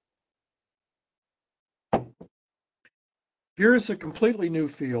 Here's a completely new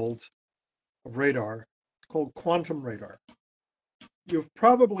field of radar called quantum radar. You've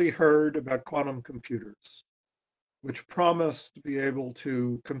probably heard about quantum computers, which promise to be able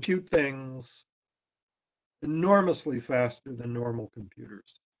to compute things enormously faster than normal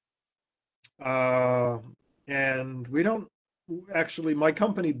computers. Uh, and we don't actually, my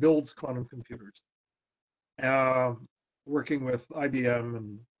company builds quantum computers, uh, working with IBM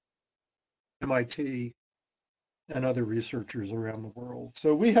and MIT and other researchers around the world.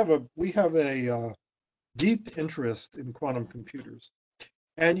 So we have a deep interest in quantum computers.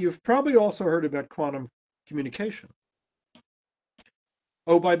 And you've probably also heard about quantum communication.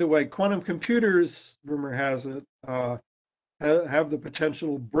 Oh, by the way, quantum computers, rumor has it, have the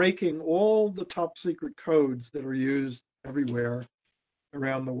potential of breaking all the top secret codes that are used everywhere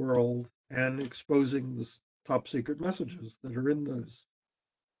around the world and exposing the top secret messages that are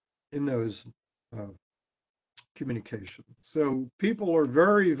in those uh, communications. So people are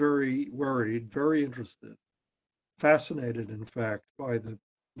very, very worried, very interested, fascinated, in fact, by the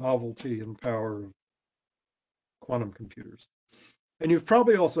novelty and power of quantum computers. And you've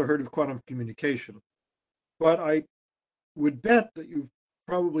probably also heard of quantum communication, but I would bet that you've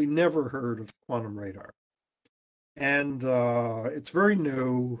probably never heard of quantum radar. And it's very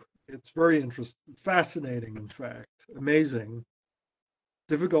new. It's very interesting, fascinating, in fact, amazing,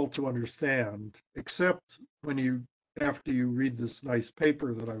 difficult to understand, except when you after you read this nice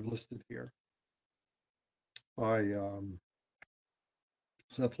paper that I've listed here by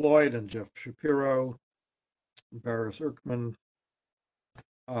Seth Lloyd and Jeff Shapiro, Baris Erkman,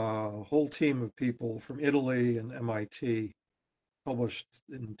 a whole team of people from Italy and MIT, published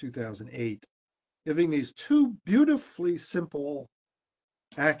in 2008, giving these two beautifully simple,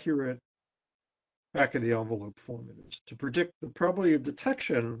 accurate back of the envelope formulas to predict the probability of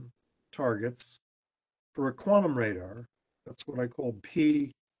detection targets for a quantum radar. That's what I call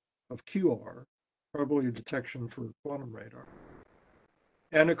P of QR, probability of detection for a quantum radar,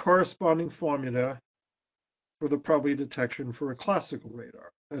 and a corresponding formula for the probability of detection for a classical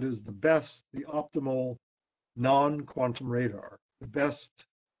radar. That is the best, the optimal non-quantum radar, the best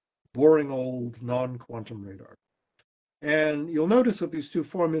boring old non-quantum radar. And you'll notice that these two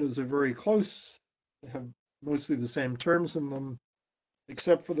formulas are very close. They have mostly the same terms in them,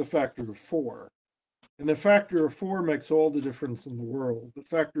 except for the factor of 4. And the factor of 4 makes all the difference in the world. The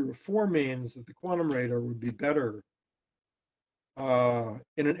factor of 4 means that the quantum radar would be better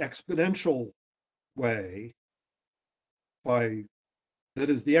in an exponential way by, that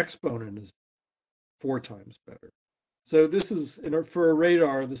is, the exponent is 4 times better. So this is, for a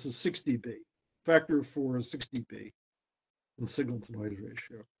radar, this is 60B. Factor of 4 is 60B in signal to noise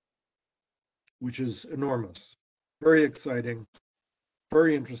ratio, which is enormous. Very exciting,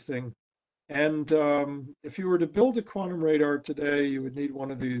 very interesting. And if you were to build a quantum radar today, you would need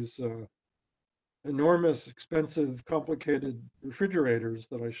one of these enormous, expensive, complicated refrigerators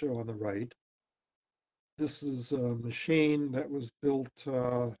that I show on the right. This is a machine that was built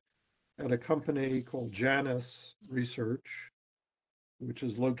at a company called Janus Research, which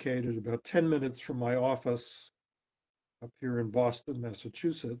is located about 10 minutes from my office up here in Boston,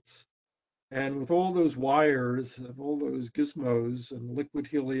 Massachusetts. And with all those wires and all those gizmos and liquid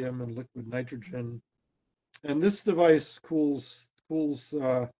helium and liquid nitrogen, and this device cools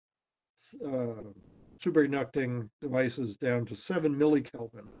superconducting devices down to 7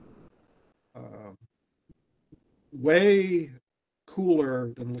 millikelvin, uh, way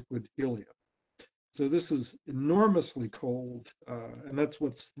cooler than liquid helium. So this is enormously cold, and that's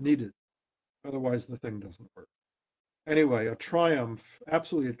what's needed. Otherwise, the thing doesn't work. Anyway, a triumph,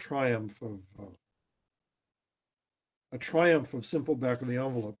 absolutely a triumph of simple back of the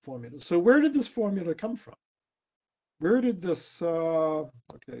envelope formula. So where did this formula come from? Where did this,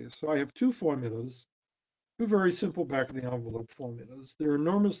 okay, so I have two formulas, two very simple back of the envelope formulas. They're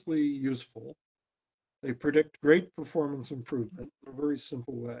enormously useful. They predict great performance improvement in a very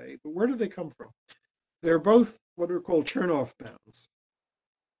simple way. But where do they come from? They're both what are called Chernoff bounds,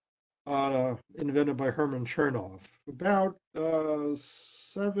 invented by Hermann Chernoff about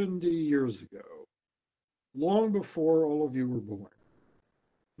 70 years ago, long before all of you were born.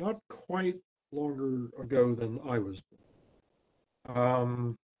 Not quite longer ago than I was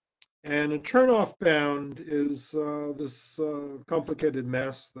born. And a Chernoff bound is this complicated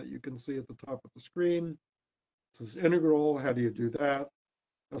mess that you can see at the top of the screen. This is integral. How do you do that?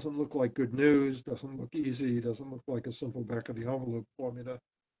 Doesn't look like good news, doesn't look easy, doesn't look like a simple back of the envelope formula.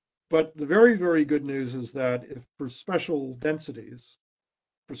 But the very, very good news is that if for special densities,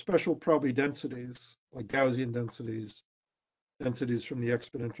 for special probability densities, like Gaussian densities, densities from the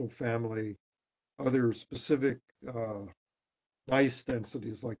exponential family, other specific nice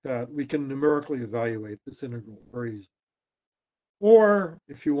densities like that, we can numerically evaluate this integral very easily. Or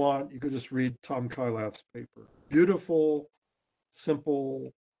if you want, you could just read Tom Kailath's paper. Beautiful,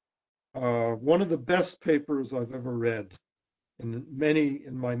 simple, one of the best papers I've ever read in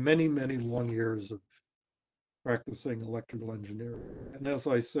my many long years of practicing electrical engineering. And as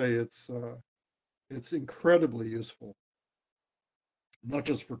I say, it's incredibly useful, not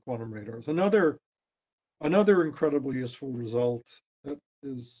just for quantum radars. Another incredibly useful result that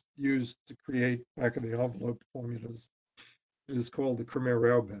is used to create back of the envelope formulas is called the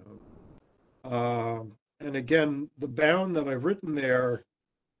Cromera bound. And again, the bound that I've written there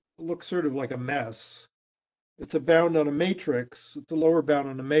looks sort of like a mess. It's a bound on a matrix. It's a lower bound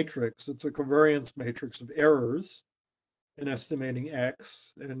on a matrix. It's a covariance matrix of errors in estimating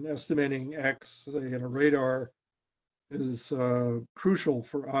X. And estimating X, say, in a radar is crucial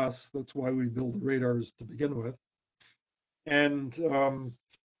for us. That's why we build the radars to begin with. And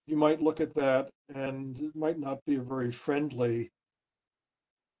you might look at that, and it might not be a very friendly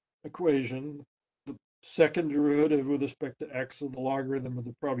equation. The second derivative with respect to X of the logarithm of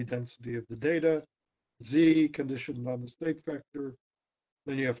the probability density of the data, Z conditioned on the state vector.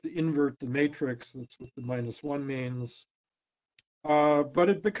 Then you have to invert the matrix. That's what the -1 means. But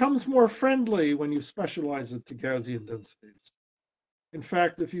it becomes more friendly when you specialize it to Gaussian densities. In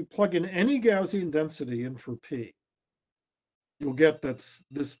fact, if you plug in any Gaussian density in for P, you'll get that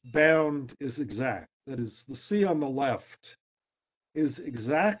this bound is exact. That is, the C on the left is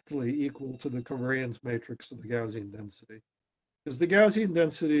exactly equal to the covariance matrix of the Gaussian density. Because the Gaussian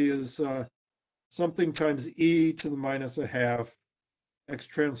density is something times e to the minus a half x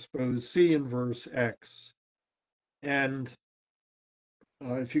transpose C inverse x. And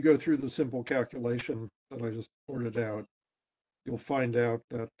if you go through the simple calculation that I just ported out, you'll find out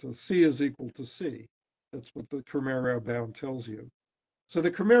that C is equal to C. That's what the Cromera bound tells you. So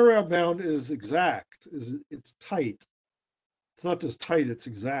the Cromera bound is exact, it's tight. It's not just tight, it's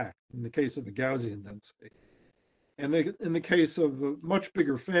exact in the case of a Gaussian density. And in the case of a much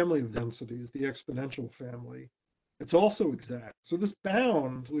bigger family of densities, the exponential family, it's also exact. So this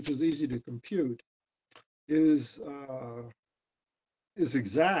bound, which is easy to compute, is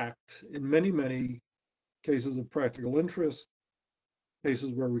exact in many cases of practical interest,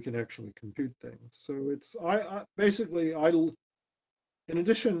 cases where we can actually compute things. So it's basically in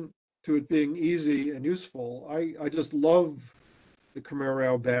addition to it being easy and useful, I just love the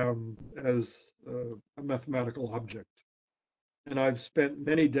Cromera bound as a mathematical object. And I've spent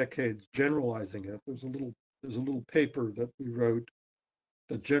many decades generalizing it. There's a little paper that we wrote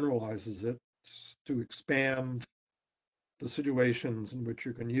that generalizes it to expand the situations in which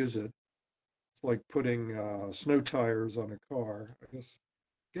you can use it. It's like putting snow tires on a car. I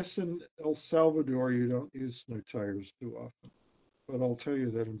guess in El Salvador you don't use snow tires too often, but I'll tell you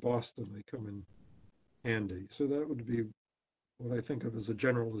that in Boston they come in handy. So that would be what I think of as a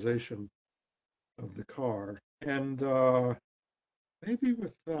generalization of the car. And maybe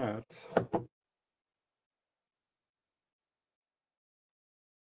with that,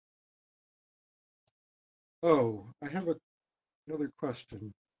 I have another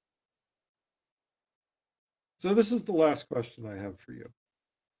question. So this is the last question I have for you.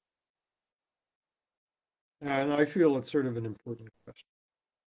 And I feel it's sort of an important question.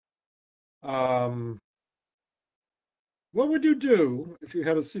 Um, what would you do if you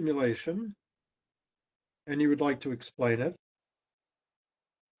had a simulation and you would like to explain it,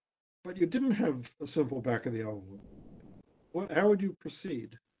 but you didn't have a simple back of the envelope? How would you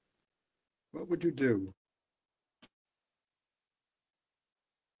proceed? What would you do?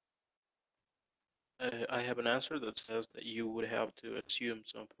 I have an answer that says that you would have to assume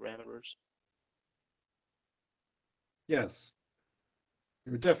some parameters. Yes,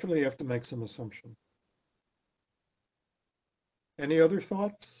 you would definitely have to make some assumption. Any other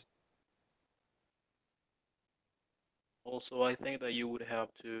thoughts? Also, I think that you would have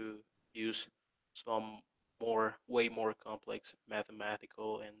to use some way more complex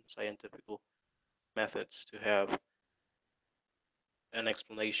mathematical and scientific methods to have an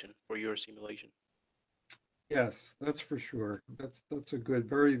explanation for your simulation. Yes, that's for sure. That's a good,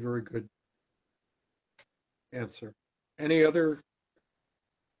 very good answer. Any other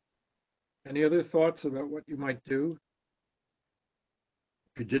any other thoughts about what you might do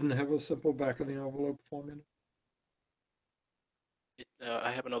if you didn't have a simple back of the envelope formula?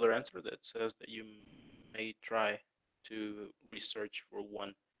 I have another answer that says that you may try to research for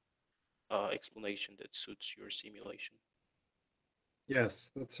one explanation that suits your simulation.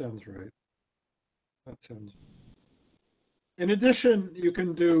 Yes, that sounds right. That sounds. In addition, you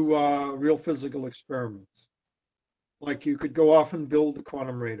can do real physical experiments. Like you could go off and build the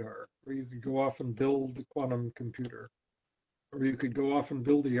quantum radar, or you could go off and build the quantum computer, or you could go off and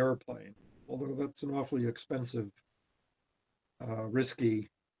build the airplane, although that's an awfully expensive, risky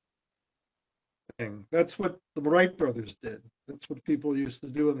thing. That's what the Wright brothers did. That's what people used to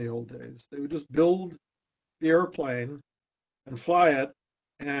do in the old days. They would just build the airplane and fly it,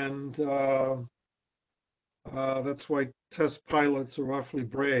 and that's why test pilots are awfully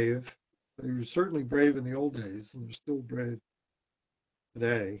brave. They were certainly brave in the old days, and they're still brave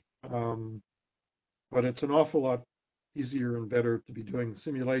today. But it's an awful lot easier and better to be doing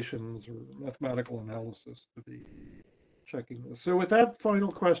simulations or mathematical analysis to be checking this. So with that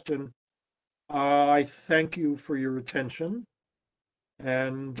final question, I thank you for your attention,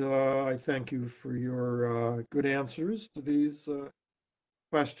 and I thank you for your good answers to these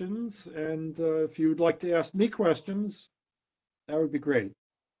questions. And if you'd like to ask me questions, that would be great.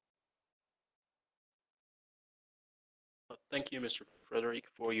 Thank you, Mr. Frederick,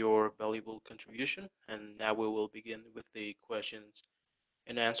 for your valuable contribution. And now we will begin with the questions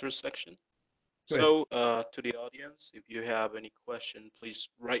and answers section. Good. So, to the audience, if you have any question, please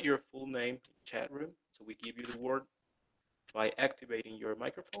write your full name in chat room so we give you the word by activating your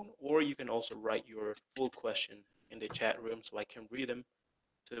microphone, or you can also write your full question in the chat room so I can read them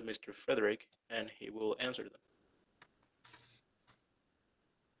to Mr. Frederick and he will answer them.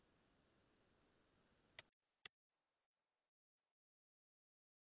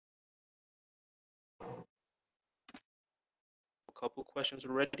 A couple questions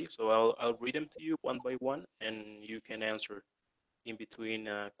already, so I'll read them to you one by one, and you can answer in between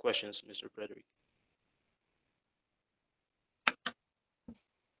questions, Mr. Frederick.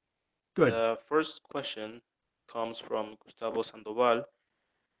 Good. The first question comes from Gustavo Sandoval,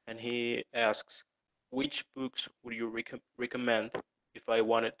 and he asks, which books would you recommend if I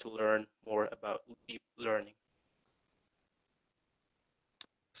wanted to learn more about deep learning?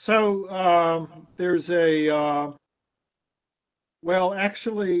 So there's well,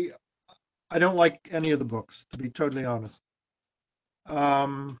 actually, I don't like any of the books, to be totally honest.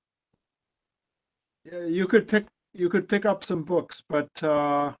 Um, you could pick up some books, but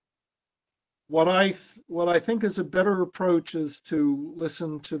what I think is a better approach is to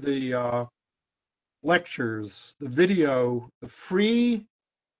listen to the lectures, the free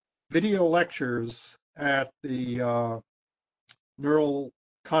video lectures at the neural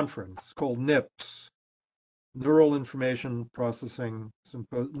conference called NIPS, Neural Information Processing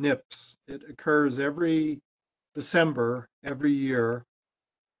NIPS. It occurs every December every year.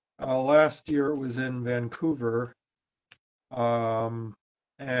 Last year it was in Vancouver, um,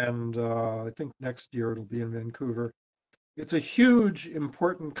 and I think next year it'll be in Vancouver. It's a huge,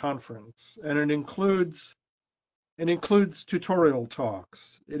 important conference, and it includes tutorial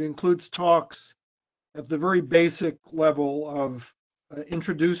talks. It includes talks at the very basic level of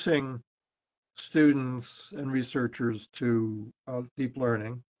introducing students and researchers to deep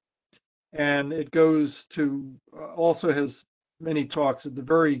learning. And it goes to also has many talks at the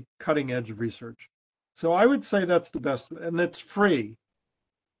very cutting edge of research. So I would say that's the best, and it's free.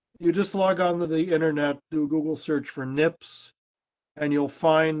 You just log on to the internet, do a Google search for NIPS, and you'll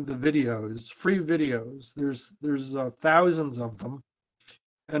find the videos, free videos. There's thousands of them,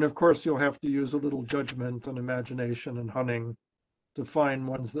 and of course you'll have to use a little judgment and imagination and hunting to find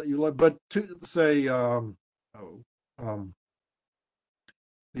ones that you like. But to say, oh, um,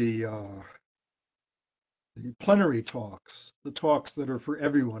 the uh, the plenary talks, the talks that are for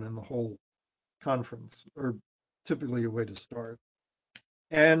everyone in the whole conference, are typically a way to start.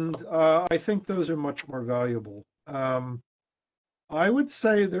 And I think those are much more valuable. I would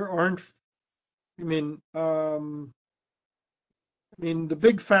say there aren't. I mean, the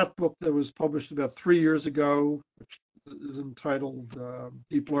big fat book that was published about 3 years ago, which is entitled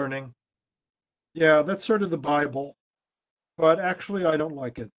Deep Learning. Yeah, that's sort of the Bible, but actually, I don't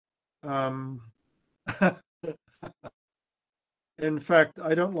like it. Um, in fact,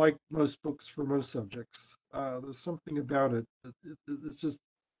 I don't like most books for most subjects. There's something about it that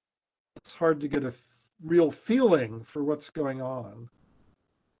it's hard to get a real feeling for what's going on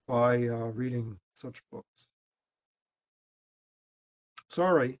by reading such books.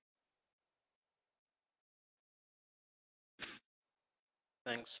 Sorry.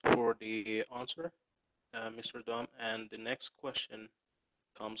 Thanks for the answer, Mr. Dom. And the next question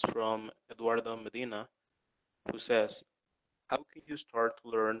comes from Eduardo Medina, who says, how can you start to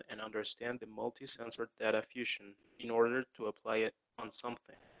learn and understand the multi-sensor data fusion in order to apply it on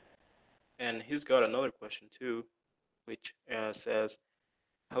something? And he's got another question too, which says,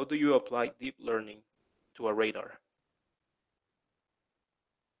 how do you apply deep learning to a radar?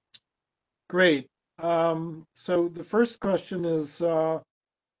 Great. So the first question is, if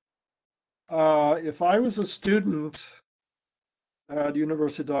I was a student at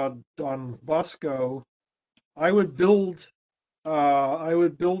Universidad Don Bosco, I would build, I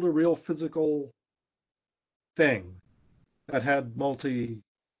would build a real physical thing that had multi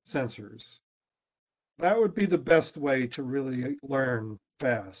sensors. That would be the best way to really learn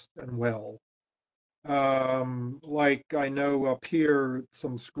fast and well. Like I know up here,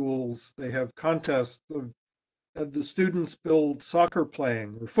 some schools, they have contests of the students build soccer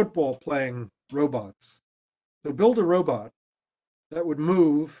playing or football playing robots. So build a robot that would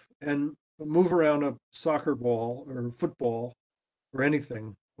move and move around a soccer ball or football or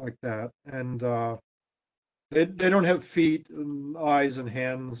anything like that. And they don't have feet and eyes and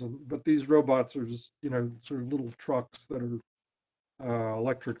hands, but these robots are just, sort of little trucks that are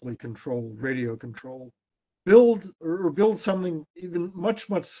electrically controlled, radio controlled. Build something even much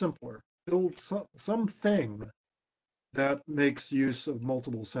simpler. Build something that makes use of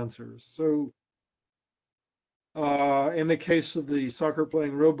multiple sensors. So in the case of the soccer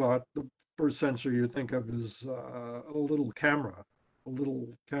playing robot, the first sensor you think of is a little camera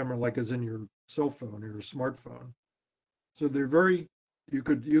like is in your cell phone or your smartphone. So they're very, you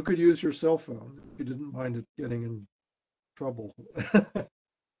could use your cell phone if you didn't mind it getting in trouble.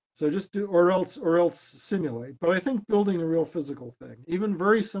 So just do, or else simulate. But I think building a real physical thing, even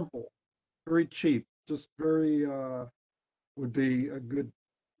very simple, very cheap, just very would be a good,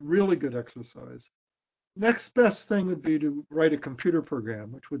 really good exercise. Next best thing would be to write a computer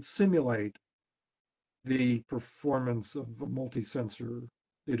program which would simulate the performance of a multi-sensor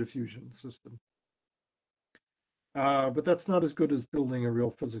data fusion system. But that's not as good as building a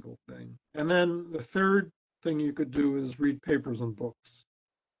real physical thing. And then the third thing you could do is read papers and books.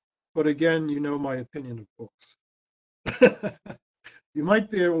 But again, you know my opinion of books. You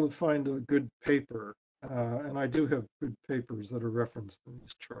might be able to find a good paper, and I do have good papers that are referenced in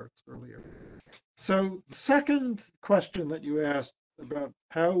these charts earlier. So the second question that you asked about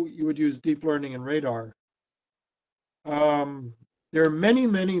how you would use deep learning and radar, um, there are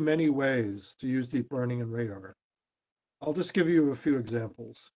many ways to use deep learning and radar. I'll just give you a few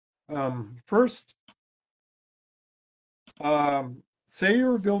examples. First, say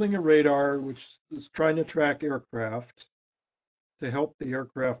you're building a radar which is trying to track aircraft to help the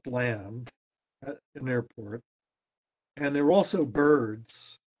aircraft land at an airport. And there are also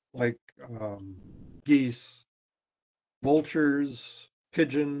birds like geese, vultures,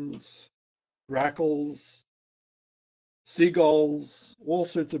 pigeons, grackles, seagulls, all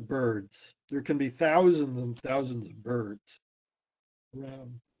sorts of birds. There can be thousands and thousands of birds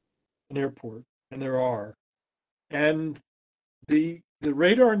around an airport, and there are. And the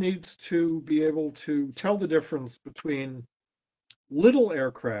radar needs to be able to tell the difference between little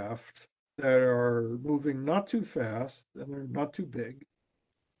aircraft that are moving not too fast and are not too big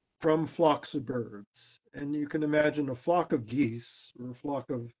from flocks of birds. And you can imagine a flock of geese or a flock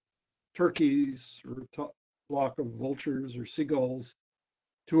of turkeys or a flock of vultures or seagulls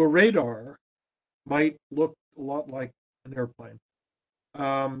to a radar might look a lot like an airplane.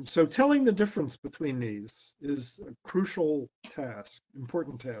 So telling the difference between these is a crucial task,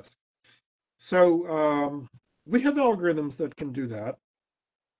 important task. So we have algorithms that can do that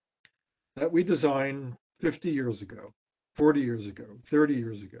we designed 50 years ago, 40 years ago, 30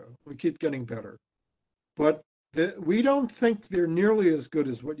 years ago. We keep getting better. But we don't think they're nearly as good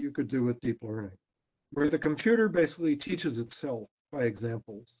as what you could do with deep learning, where the computer basically teaches itself by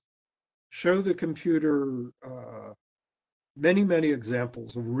examples. Show the computer many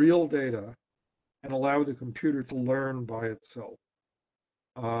examples of real data and allow the computer to learn by itself.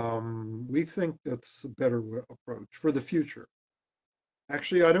 We think that's a better approach for the future.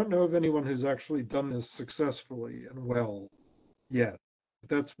 Actually, I don't know of anyone who's actually done this successfully and well yet. But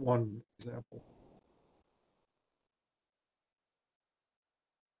that's one example.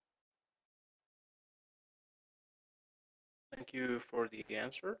 Thank you for the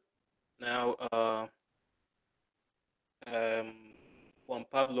answer. Now, um, Juan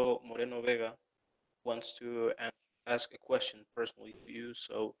Pablo Moreno Vega wants to ask a question personally to you.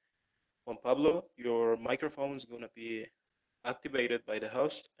 So, Juan Pablo, your microphone is going to be activated by the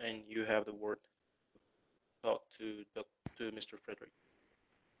host, and you have the word to talk to Mr. Frederick.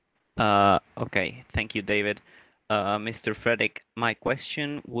 Okay, thank you, David. Mr. Frederick, my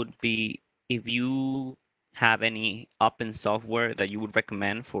question would be if you have any open software that you would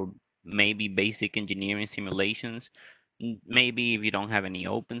recommend for maybe basic engineering simulations. Maybe if you don't have any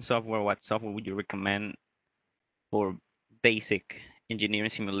open software, what software would you recommend for basic engineering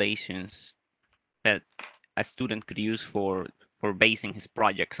simulations that a student could use for basing his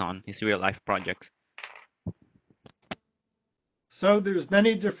projects on, his real life projects? So there's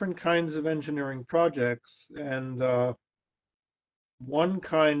many different kinds of engineering projects, and one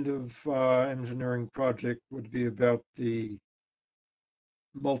kind of engineering project would be about the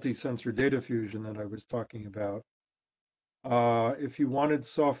multi-sensor data fusion that I was talking about. If you wanted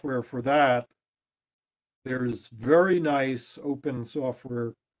software for that, there's very nice open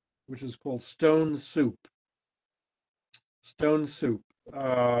software, which is called Stone Soup. Stone Soup.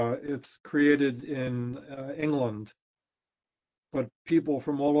 It's created in England, but people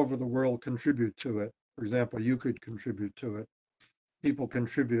from all over the world contribute to it. For example, you could contribute to it. People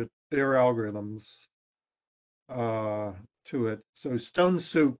contribute their algorithms uh, to it. So Stone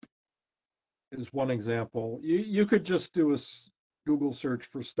Soup is one example. You could just do a Google search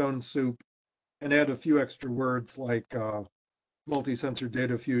for Stone Soup and add a few extra words like multi-sensor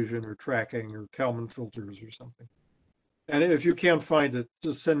data fusion or tracking or Kalman filters or something. And if you can't find it,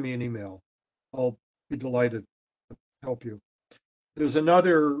 just send me an email. I'll be delighted to help you. There's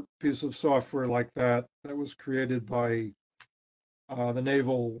another piece of software like that that was created by the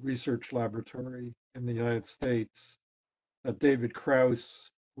Naval Research Laboratory in the United States that David Krauss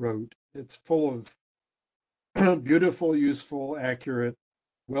wrote. It's full of beautiful, useful, accurate,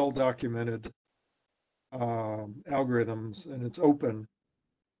 well-documented algorithms, and it's open,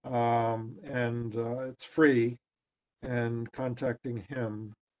 and it's free. And contacting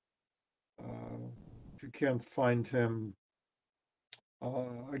him, if you can't find him,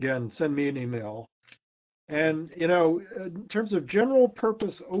 again, send me an email. And in terms of general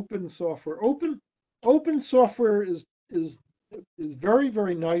purpose open software, open software is very,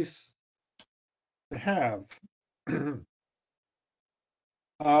 very nice to have.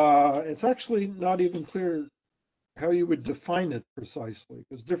 It's actually not even clear how you would define it precisely,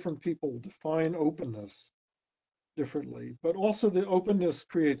 because different people define openness differently, but also the openness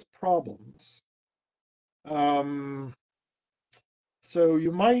creates problems. Um, so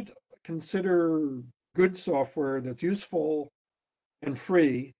you might consider good software that's useful and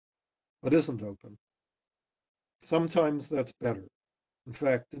free, but isn't open. Sometimes that's better. In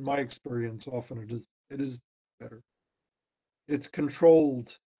fact, in my experience, often it is better. It's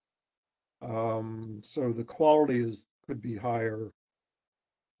controlled, so the quality could be higher.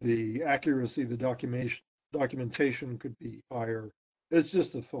 The accuracy, the documentation could be higher. It's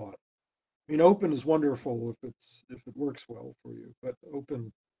just a thought. I mean, open is wonderful if it works well for you, but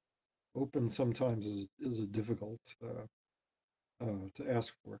open sometimes is a difficult to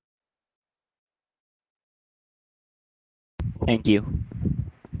ask for. Thank you.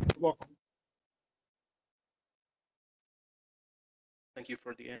 You're welcome. Thank you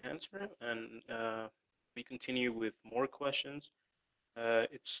for the answer. And we continue with more questions.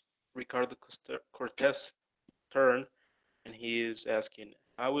 It's Ricardo Cortez' turn, and he is asking,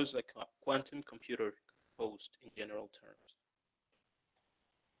 how is a quantum computer composed in general terms?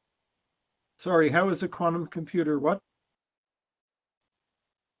 Sorry, how is a quantum computer what?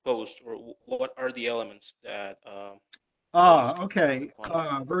 Composed, or what are the elements that compose a Okay. quantum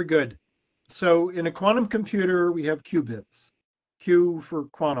computer? Very good. So in a quantum computer, we have qubits, Q for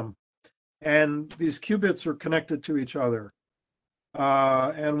quantum, and these qubits are connected to each other.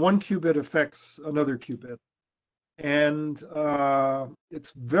 And one qubit affects another qubit. And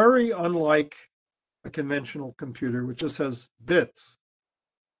it's very unlike a conventional computer, which just has bits.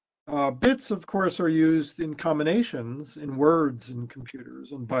 Bits, of course, are used in combinations in words in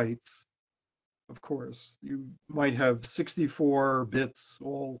computers and bytes. Of course, you might have 64 bits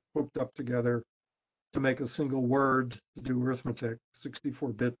all hooked up together to make a single word to do arithmetic,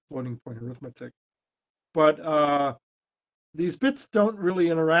 64-bit floating point arithmetic. But these bits don't really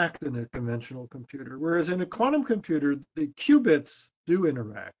interact in a conventional computer, whereas in a quantum computer, the qubits do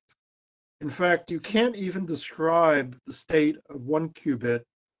interact. In fact, you can't even describe the state of one qubit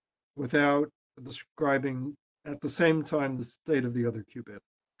without describing at the same time the state of the other qubit.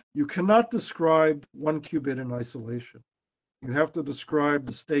 You cannot describe one qubit in isolation. You have to describe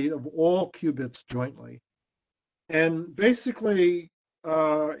the state of all qubits jointly. And basically,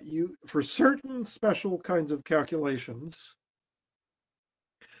 for certain special kinds of calculations,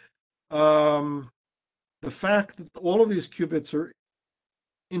 the fact that all of these qubits are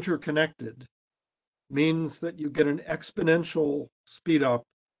interconnected means that you get an exponential speed up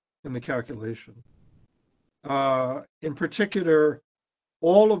in the calculation. In particular,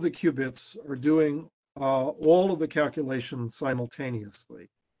 all of the qubits are doing all of the calculations simultaneously.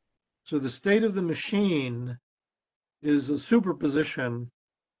 So the state of the machine is a superposition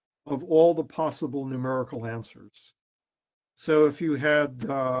of all the possible numerical answers. So if you had,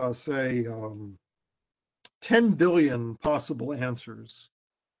 say, 10 billion possible answers,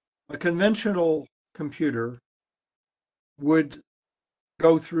 a conventional computer would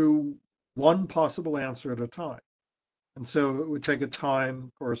go through one possible answer at a time. And so it would take a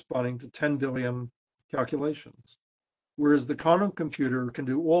time corresponding to 10 billion calculations. Whereas the quantum computer can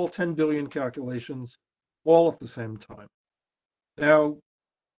do all 10 billion calculations all at the same time. Now,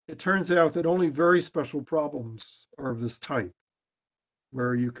 it turns out that only very special problems are of this type,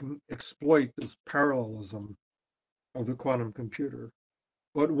 where you can exploit this parallelism of the quantum computer.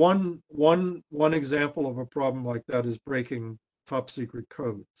 But one example of a problem like that is breaking top secret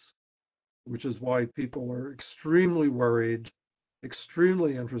codes, which is why people are extremely worried,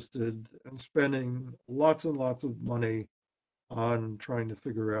 extremely interested, and spending lots and lots of money on trying to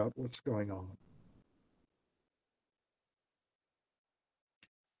figure out what's going on.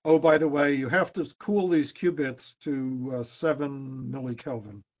 Oh, by the way, you have to cool these qubits to 7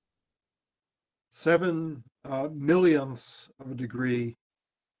 millikelvin, 7 millionths of a degree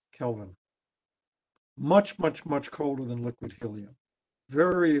Kelvin. Much, much, much colder than liquid helium.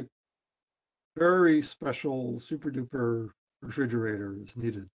 Very, very special super duper refrigerator is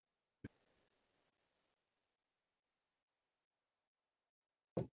needed.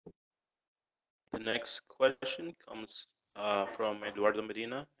 The next question comes from Eduardo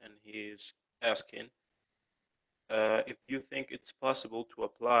Medina, and he's asking if you think it's possible to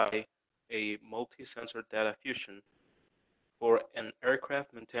apply a multi-sensor data fusion for an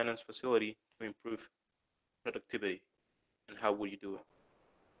aircraft maintenance facility to improve productivity, and how would you do it?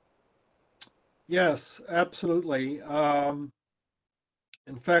 Yes, absolutely. In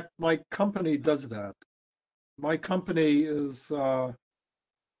fact, my company does that. My company is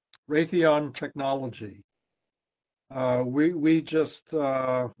Raytheon Technology. We just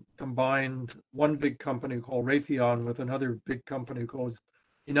combined one big company called Raytheon with another big company called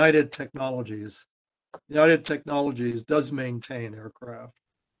United Technologies. United Technologies does maintain aircraft,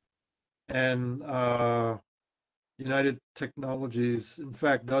 and United Technologies, in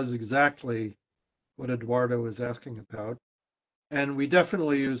fact, does exactly what Eduardo is asking about. And we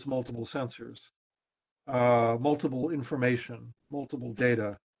definitely use multiple sensors, multiple information, multiple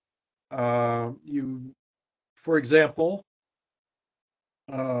data. For example,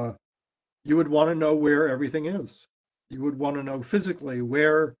 uh, you would want to know where everything is. You would want to know physically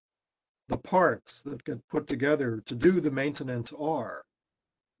where the parts that get put together to do the maintenance are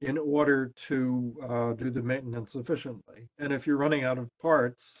in order to do the maintenance efficiently. And if you're running out of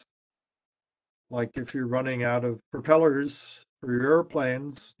parts, like if you're running out of propellers for your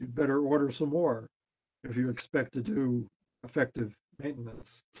airplanes, you'd better order some more if you expect to do effective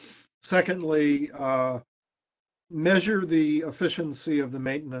maintenance. Secondly, measure the efficiency of the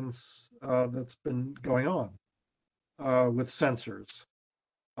maintenance that's been going on with sensors.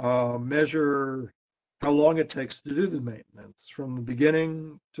 Measure how long it takes to do the maintenance from the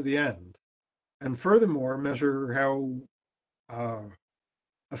beginning to the end. And furthermore, measure how uh,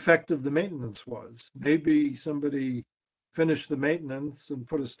 effective the maintenance was. Maybe somebody finished the maintenance and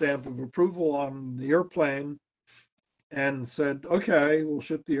put a stamp of approval on the airplane and said, okay, we'll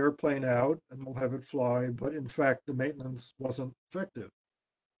ship the airplane out and we'll have it fly. But in fact, the maintenance wasn't effective.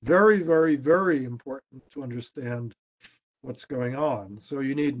 Very, very, very important to understand what's going on. So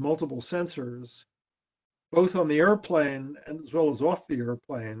you need multiple sensors, both on the airplane and as well as off the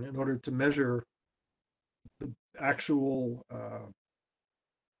airplane, in order to measure the actual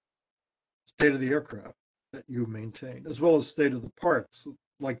state of the aircraft that you maintain, as well as state of the parts,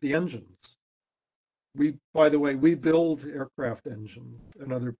 like the engines. By the way, we build aircraft engines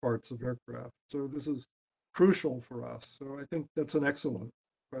and other parts of aircraft. So this is crucial for us. So I think that's an excellent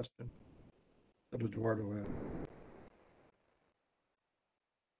question that Eduardo had.